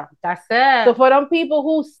here. That's it. So for them people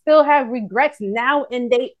who still have regrets now in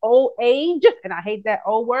their old age, and I hate that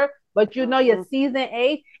old word, but your seasoned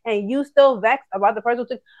age, and you still vexed about the person.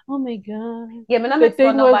 Oh my god! Yeah, but I'm not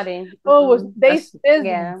for nobody. Was there's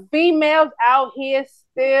females out here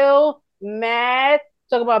still mad?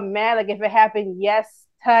 Talk about mad like if it happened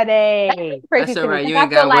yesterday. That's all right. You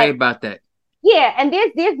ain't gotta worry about that. Yeah, and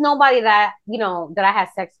there's nobody that that I had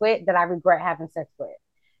sex with that I regret having sex with.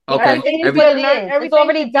 Okay, it's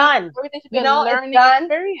already done. It's done.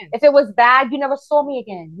 Experience. If it was bad, you never saw me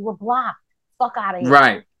again. You were blocked. Fuck out of here.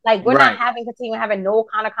 Right. Like we're not continuing having no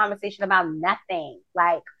kind of conversation about nothing.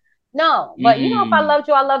 Like no, but if I loved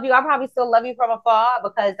you, I love you. I probably still love you from afar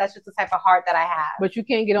because that's just the type of heart that I have. But you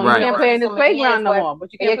can't get on. You can't play in this playground no more.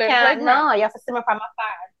 But you can't play in the playground. No, you have to simmer from my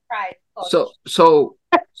fire. So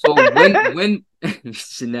when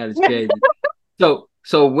Chanel is crazy.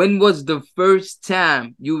 So when was the first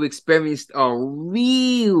time you experienced a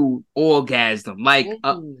real orgasm? Like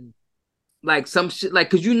some shit, like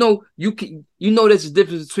because there's a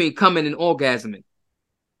difference between coming and orgasming.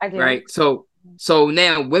 I do. Right. So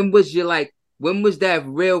now when was that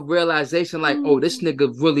real realization? Like, oh, this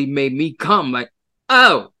nigga really made me come. Like,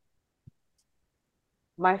 oh.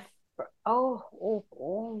 My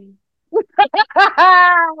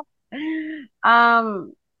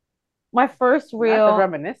my first real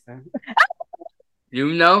reminiscing.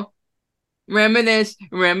 Reminisce.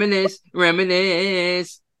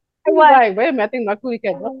 Like, wait a minute, I think my cootie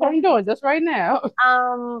cat. What are you doing just right now?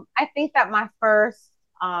 I think that my first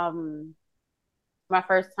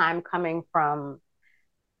time coming from,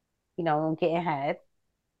 getting head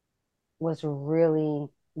was really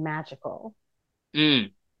magical.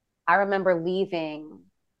 I remember leaving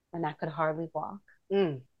and I could hardly walk.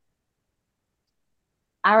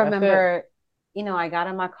 I remember, I got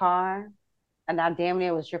in my car and I damn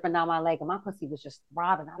near was dripping down my leg and my pussy was just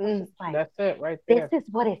throbbing. I was just like, that's it right there. This is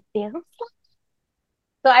what it feels like.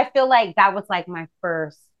 So I feel like that was like my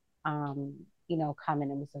first, coming.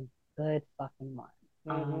 It was a good fucking one.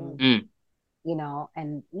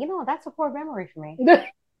 And that's a core memory for me. That's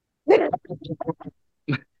a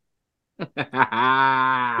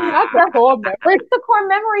core memory. It's a core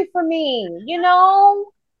memory for me,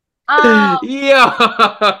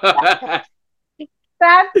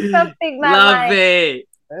 That's something that love it.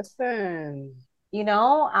 Listen.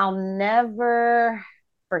 I'll never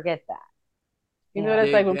forget that.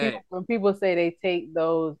 That's like when people say they take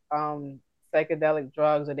those psychedelic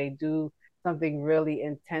drugs or they do something really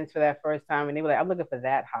intense for that first time and they were like, I'm looking for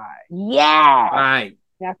that high. Yeah. Right.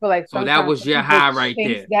 And I feel like so that was your high right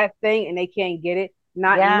there. That thing and they can't get it,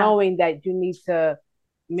 not knowing that you need to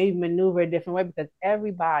maybe maneuver a different way because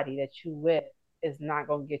everybody that you with is not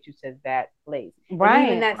going to get you to that place. Right. And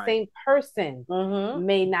even that same person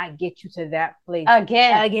may not get you to that place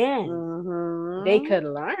again. They could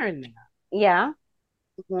learn now. Yeah.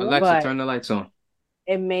 Alexa, turn the lights on.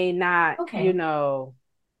 It may not,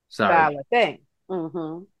 style a thing.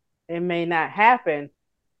 It may not happen,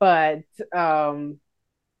 but that's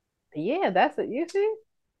it. You see?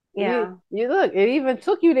 Yeah. You look, it even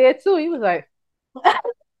took you there too. He was like,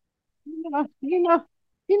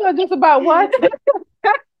 just about what?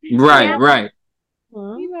 Right.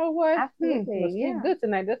 You know what? Absolutely. Good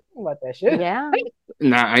tonight. Just think about that shit. Yeah.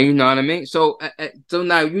 Nah, you know what I mean. So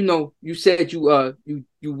now you said you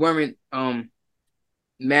weren't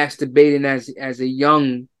masturbating as a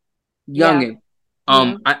youngin.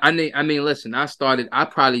 I mean, listen. I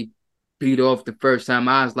probably beat off the first time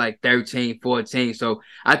I was like 13, 14. So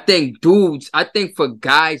I think for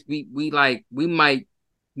guys, we might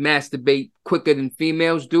masturbate quicker than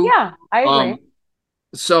females do. Yeah, I agree.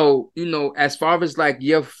 So, as far as like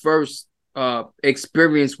your first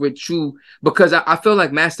experience with you, because I feel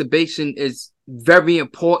like masturbation is very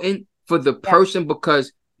important for the person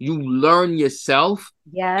because you learn yourself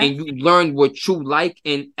and you learn what you like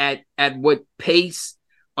and at what pace,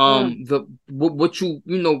 the what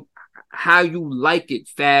how you like it,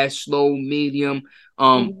 fast, slow, medium,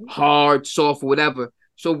 hard, soft, whatever.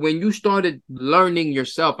 So when you started learning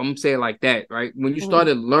yourself, I'm gonna say it like that, right? When you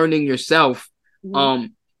started learning yourself, you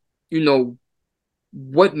know,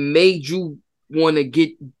 what made you want to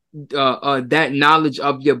get that knowledge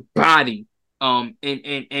of your body? Like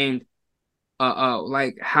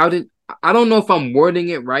how did I don't know if I'm wording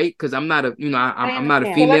it right because I'm not a I'm not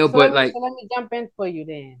a female, but like so let me jump in for you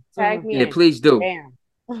then. Tag me yeah, in. please do.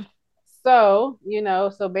 Bam. So,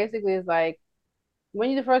 so basically it's like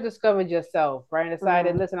when you first discovered yourself, right? And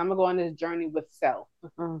decided, listen, I'm gonna go on this journey with self.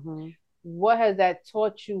 What has that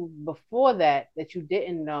taught you before that you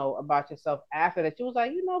didn't know about yourself after that? You was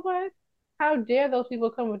like, you know what? How dare those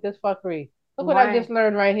people come with this fuckery? Look what I just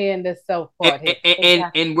learned right here in this self part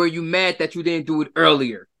here. And were you mad that you didn't do it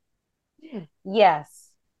earlier?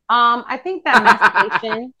 Yes. I think that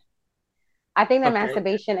masturbation. I think that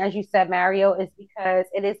masturbation, as you said, Mario, is because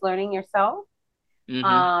it is learning yourself,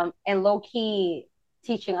 and low key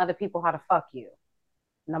teaching other people how to fuck you.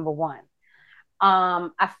 Number one.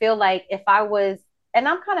 I feel like if I was, and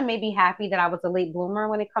I'm kind of maybe happy that I was a late bloomer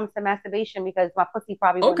when it comes to masturbation because my pussy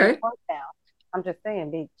probably wouldn't have worked now. I'm just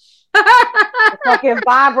saying, bitch. Fucking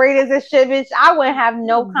vibrators and shit, bitch. I wouldn't have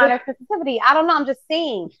no kind of sensitivity. I don't know. I'm just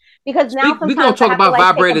saying because now sometimes we're gonna talk about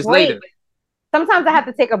vibrators later. Sometimes I have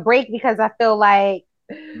to take a break because I feel like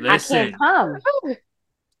I can't come.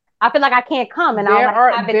 I feel like I can't come, and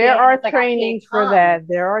there are trainings for that.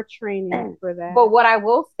 There are trainings for that. But what I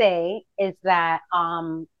will say is that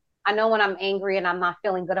I know when I'm angry and I'm not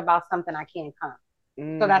feeling good about something, I can't come.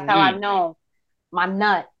 So that's how I know my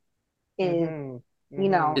nut is,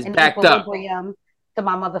 is in backed equilibrium up to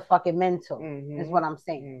my motherfucking mental, is what I'm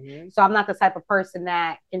saying. So I'm not the type of person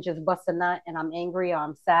that can just bust a nut and I'm angry or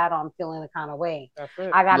I'm sad or I'm feeling the kind of way. That's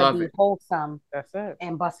it. I gotta be wholesome. That's it.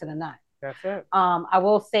 And busting a nut. That's it. I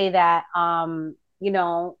will say that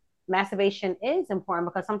masturbation is important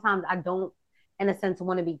because sometimes I don't, in a sense,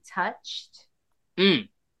 want to be touched. And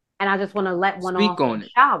I just want to let one off in the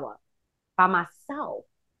shower by myself.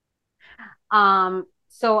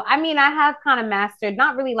 So I mean, I have kind of mastered,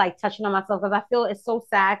 not really like touching on myself because I feel it's so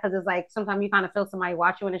sad because it's like sometimes you kind of feel somebody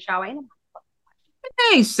watch you in the shower.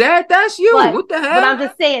 Ain't sad. That's you. What the hell? But I'm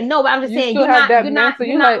just saying, no. But I'm just saying, you're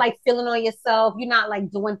not like feeling on yourself. You're not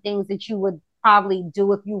like doing things that you would probably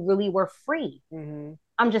do if you really were free.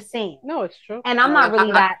 I'm just saying. No, it's true. And I'm not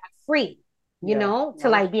really that free, to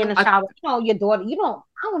like be in the shower. Your daughter. I don't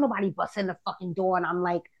want nobody busting the fucking door, and I'm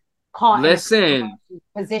like caught in a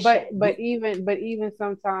position. But even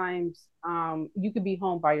sometimes you could be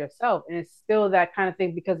home by yourself and it's still that kind of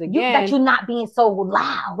thing because again that you're not being so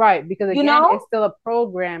loud, right? Because again it's still a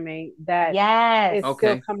programming that is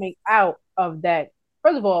still coming out of that.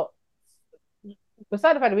 First of all,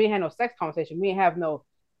 besides the fact that we didn't have no sex conversation, we didn't have no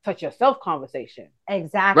touch yourself conversation.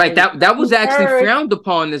 Exactly. Right. That was actually frowned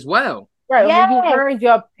upon as well. Right. When you heard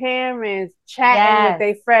your parents chatting with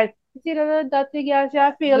their friends, see the little dirty girls,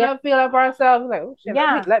 y'all feel up ourselves. Like, oh shit,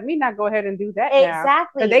 let me not go ahead and do that now.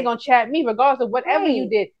 Exactly. Because they're gonna chat me regardless of whatever you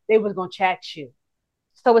did, they was gonna chat you.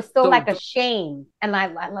 So it's still like a shame and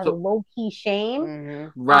like a low key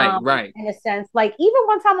shame. Right. In a sense. Like even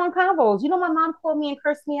one time on Convos, my mom called me and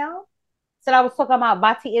cursed me out. Said I was talking about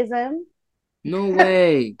Batiism. No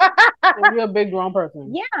way. You're a big grown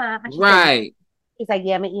person. Yeah. Right. She's like,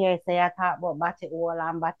 yeah, my ears say I talk about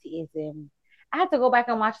Batiism. I had to go back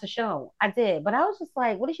and watch the show. I did. But I was just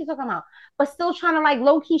like, what is she talking about? But still trying to like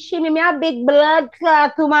low-key shame me. I big blood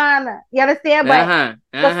clot to man. You understand? But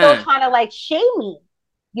still trying to like shame me.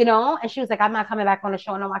 And she was like, I'm not coming back on the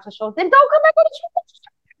show and I watch the show. Then don't come back on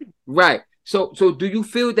the show. Right. So do you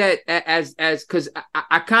feel that as because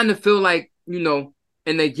I kind of feel like, and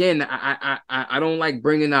again, I don't like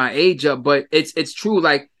bringing our age up, but it's true.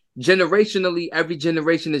 Like generationally, every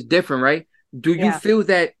generation is different, right? Do you feel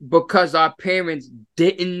that because our parents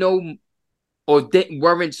didn't know or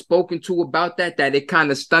weren't spoken to about that it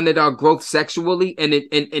kind of stunted our growth sexually and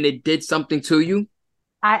it did something to you?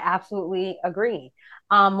 I absolutely agree.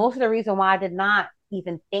 Most of the reason why I did not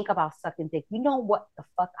even think about sucking dick, you know what the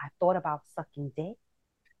fuck I thought about sucking dick?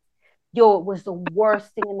 Yo, it was the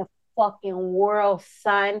worst thing in the fucking world,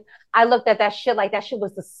 son. I looked at that shit like that shit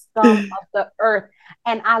was the scum of the earth.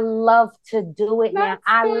 And I love to do it, man.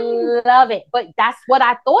 I love it. But that's what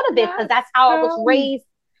I thought of it because that's how I was raised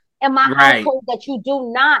in my Right. household that you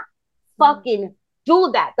do not fucking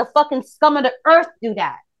do that. The fucking scum of the earth do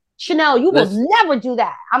that. Chanel, you will never do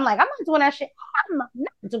that. I'm like, I'm not doing that shit. I'm not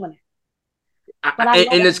doing it. But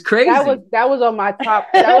and it's crazy. That was on my top.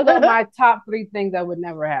 That was on my top 3 things that would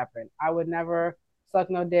never happen. I would never suck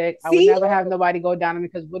no dick. See? I would never have nobody go down on me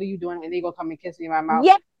because what are you doing? And they gonna come and kiss me in my mouth.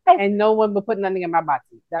 Yeah. And no one would put nothing in my body.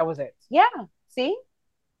 That was it. Yeah. See?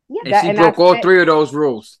 Yeah. And she broke all 3 of those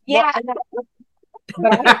rules. Yeah.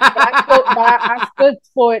 But I stood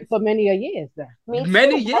for it for many years.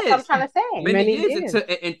 Many years. That's what I'm trying to say. Many years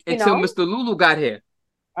until Mr. Lulu got here.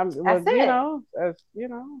 That's it.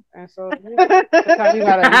 And so sometimes you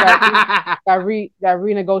gotta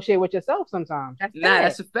renegotiate with yourself sometimes.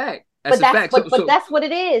 That's a fact. That's a fact. But that's what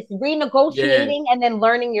it is. Renegotiating and then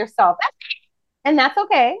learning yourself. And that's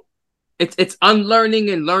okay. It's unlearning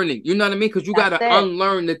and learning. You know what I mean? Because you gotta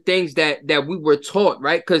unlearn the things that we were taught,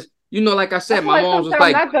 right? Because like I said, my mom was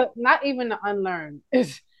like, not even the unlearn. You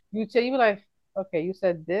like, okay, you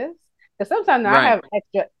said this. Because sometimes I have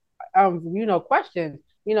extra, questions.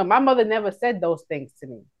 My mother never said those things to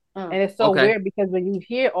me. And it's so weird because when you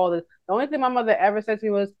hear all this, the only thing my mother ever said to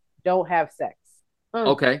me was, don't have sex.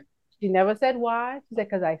 Okay. She never said why. She said,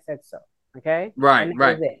 because I said so. Okay. Right. And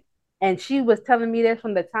that was it. And she was telling me this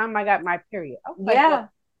from the time I got my period. I was like,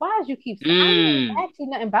 why did you keep saying? I didn't ask you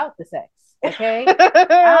nothing about the sex. Okay.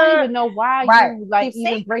 I don't even know why you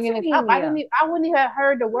even bringing it up. I wouldn't even have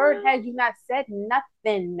heard the word had you not said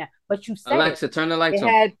nothing. But you said Alexa, turn the lights on.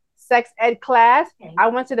 It had sex ed class. I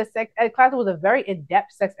went to the sex ed class. It was a very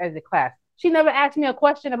in-depth sex ed class. She never asked me a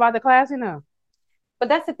question about the class, But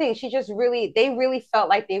that's the thing. They really felt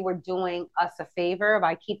like they were doing us a favor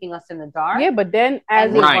by keeping us in the dark. Yeah, but then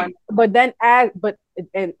and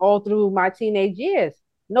all through my teenage years,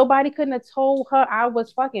 nobody couldn't have told her I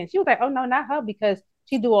was fucking. She was like, oh no, not her, because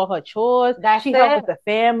she do all her chores. She helps with the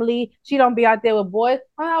family. She don't be out there with boys.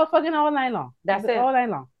 I was fucking all night long. That's it. All night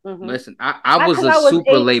long. Mm-hmm. Listen, I was a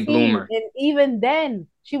super late bloomer. And even then,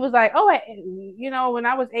 she was like, oh, when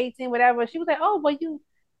I was 18, whatever, she was like, oh, but you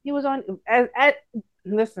was on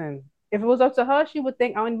listen, if it was up to her, she would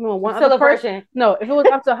think I only knew one other person. No, if it was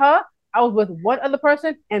up to her, I was with one other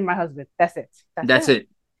person and my husband. That's it. That's it.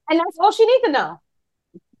 And that's all she needs to know.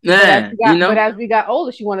 Yeah, but as we got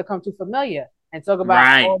older, she wanted to come too familiar and talk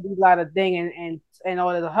about all these lot of things and all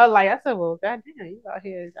of her life. I said, well, goddamn, you out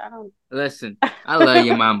here. I don't listen. I love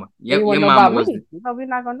your mama. Your mama was. We're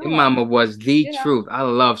not gonna know. Your mama was the truth. I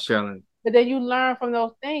love Shirley. But then you learn from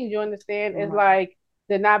those things. You understand? It's like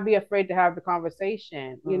to not be afraid to have the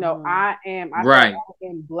conversation. I am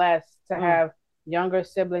blessed to have younger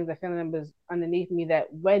siblings and family members underneath me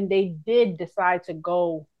that when they did decide to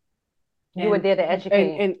go, you were there to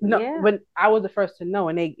educate. When I was the first to know,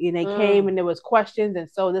 and they came and there was questions, and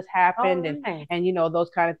so this happened, and those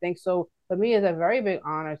kind of things. So for me, it's a very big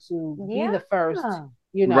honor to be the first.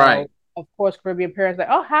 Of course, Caribbean parents like,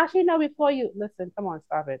 oh, how she know before you? Listen, come on,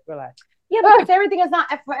 stop it, relax. Yeah, because everything is not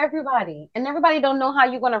for everybody, and everybody don't know how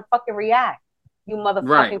you're gonna fucking react. You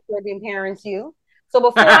motherfucking Caribbean parents, you. So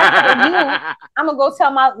before I tell you, I'm gonna go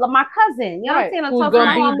tell my cousin. You know what I'm saying? I'm talking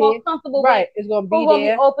about who I'm more comfortable with. It's gonna be who's gonna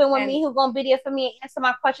be open with me. Who's gonna be there for me and answer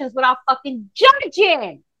my questions without fucking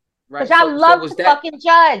judging. Because I love to fucking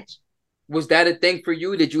judge. Was that a thing for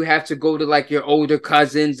you? Did you have to go to like your older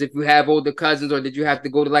cousins, if you have older cousins, or did you have to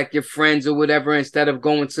go to like your friends or whatever instead of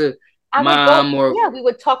going to mom? We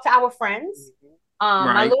would talk to our friends.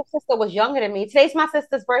 My little sister was younger than me. Today's my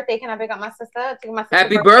sister's birthday. Can I pick up my sister?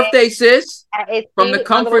 Happy birthday, sis! From the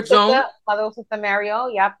comfort zone. My little sister Mario.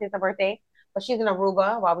 Yep, it's her birthday. But she's in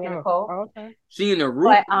Aruba while we're in the cold. Okay. She in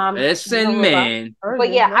Aruba. Listen, man.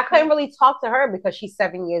 But yeah, I couldn't really talk to her because she's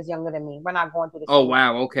 7 years younger than me. We're not going through the same. Oh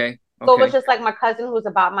wow, okay. So it was just like my cousin who was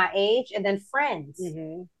about my age, and then friends.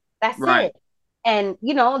 Mm-hmm. That's it. And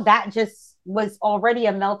that just was already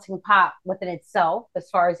a melting pot within itself as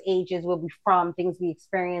far as ages, where we from, things we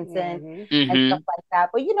experienced in, and stuff like that.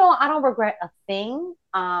 But I don't regret a thing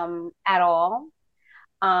at all.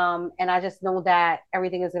 And I just know that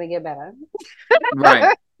everything is gonna get better.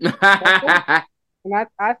 Right. And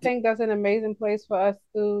I think that's an amazing place for us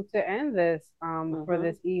to end this for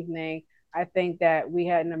this evening. I think that we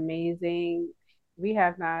have not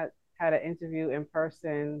had an interview in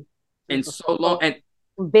person in so long, and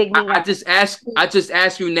I just ask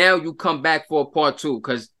you now. You come back for a part 2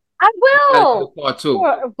 because I will. Part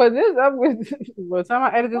 2 for this. By the time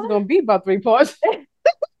I edit, it's gonna be about 3 parts.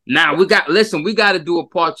 Now we got to do a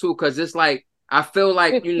part 2 because it's like I feel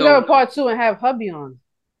like a part 2 and have hubby on.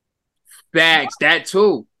 Facts, that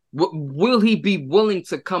too. Will he be willing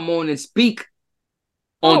to come on and speak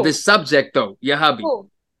on this subject though? Your hubby?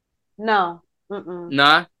 No.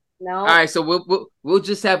 Nah. All No. right, so we'll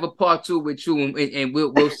just have a part two with you, and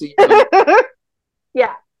we'll see.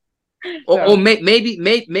 Yeah. Or So maybe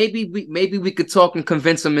we could talk and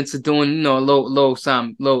convince them into doing a low no,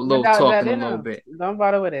 talking a no, little no, bit. don't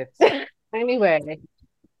bother with it. Anyway,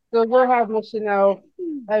 so we'll have Miss Chanel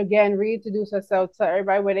again reintroduce herself to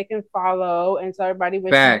everybody where they can follow, and so everybody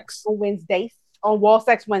where she's Facts. on Wednesdays, on Wall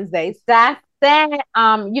Sex Wednesdays. That's that.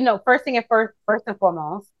 First thing and first and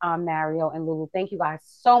foremost, Mario and Lulu, thank you guys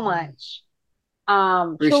so much.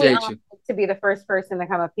 Truly Appreciate honored you. to be the first person to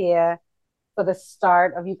come up here for the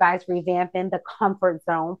start of you guys revamping the comfort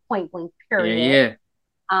zone, point blank, Yeah, period.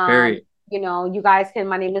 yeah. Period. You guys can,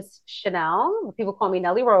 my name is Chanel. People call me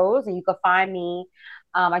Nelly Rose, and you can find me.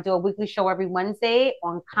 I do a weekly show every Wednesday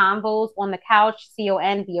on Convos on the Couch,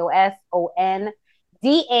 CONVOSONDA,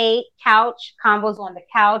 Couch, Convos on the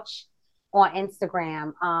Couch on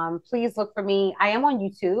Instagram. Please look for me. I am on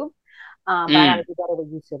YouTube. But I gotta do better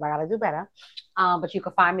with YouTube. I gotta do better. But you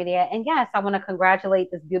can find me there. And yes, I want to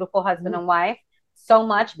congratulate this beautiful husband and wife so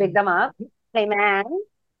much. Big them up. Amen.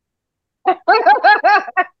 And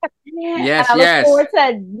Yes, I look yes. forward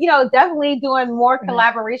to, definitely doing more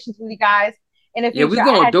collaborations with you guys in the Yeah, future. we're I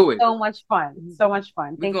gonna had do it. so much fun. So much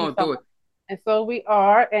fun. We're Thank you gonna so do it. much. And so we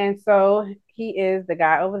are, and so he is the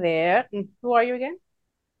guy over there. Who are you again?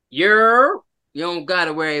 You don't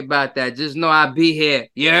gotta worry about that. Just know I'll be here.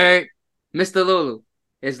 You heard? Mr. Lulu.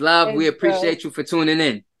 It's love. And We so, appreciate you for tuning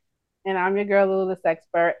in. and I'm your girl, Lulu, the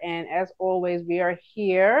Sexpert. And as always, we are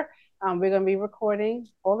here. We're gonna be recording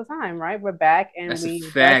all the time, right? We're back, and That's a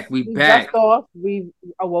fact. We we dust back. off. We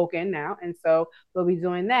awoken now, and so we'll be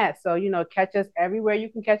doing that. So catch us everywhere you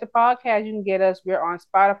can catch a podcast. You can get us. We're on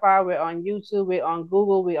Spotify. We're on YouTube. We're on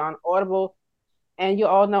Google. We're on Audible. And you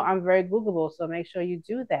all know I'm very Googleable, so make sure you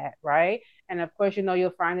do that, right? And of course,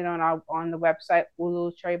 you'll find it on the website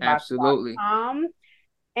Absolutely. ulutrebox.com,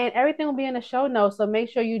 and everything will be in the show notes. So make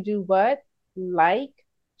sure you do what? Like,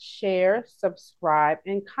 share, subscribe,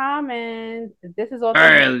 and comment. This is also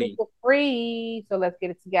available Early. for free. So let's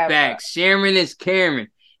get it together. Facts. Sharing is caring.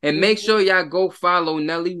 And make sure y'all go follow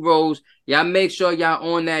Nelly Rose. Y'all make sure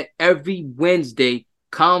y'all on that every Wednesday.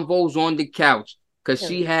 Convos on the Couch. Because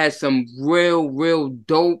she has some real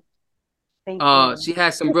dope. Thank you. She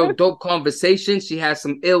has some real dope conversations. She has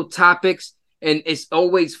some ill topics. And it's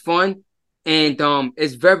always fun. And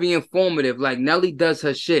it's very informative. Like Nelly does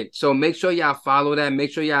her shit. So make sure y'all follow that.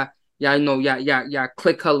 Make sure y'all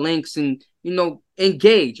click her links and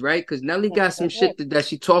engage, right? Because Nelly got some shit that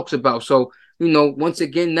she talks about. So once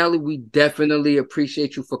again, Nelly, we definitely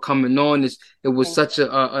appreciate you for coming on. It was such an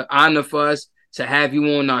honor for us to have you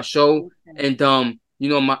on our show. And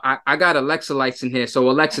I got Alexa lights in here, so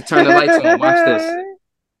Alexa, turn the lights on. Watch this.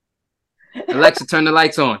 Alexa, turn the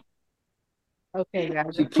lights on. Okay,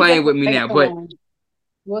 guys. She's playing with me now, but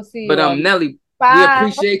we'll see you all. Nelly, Bye. we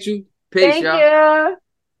appreciate you. Peace, Thank y'all. you.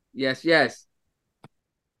 Yes, yes.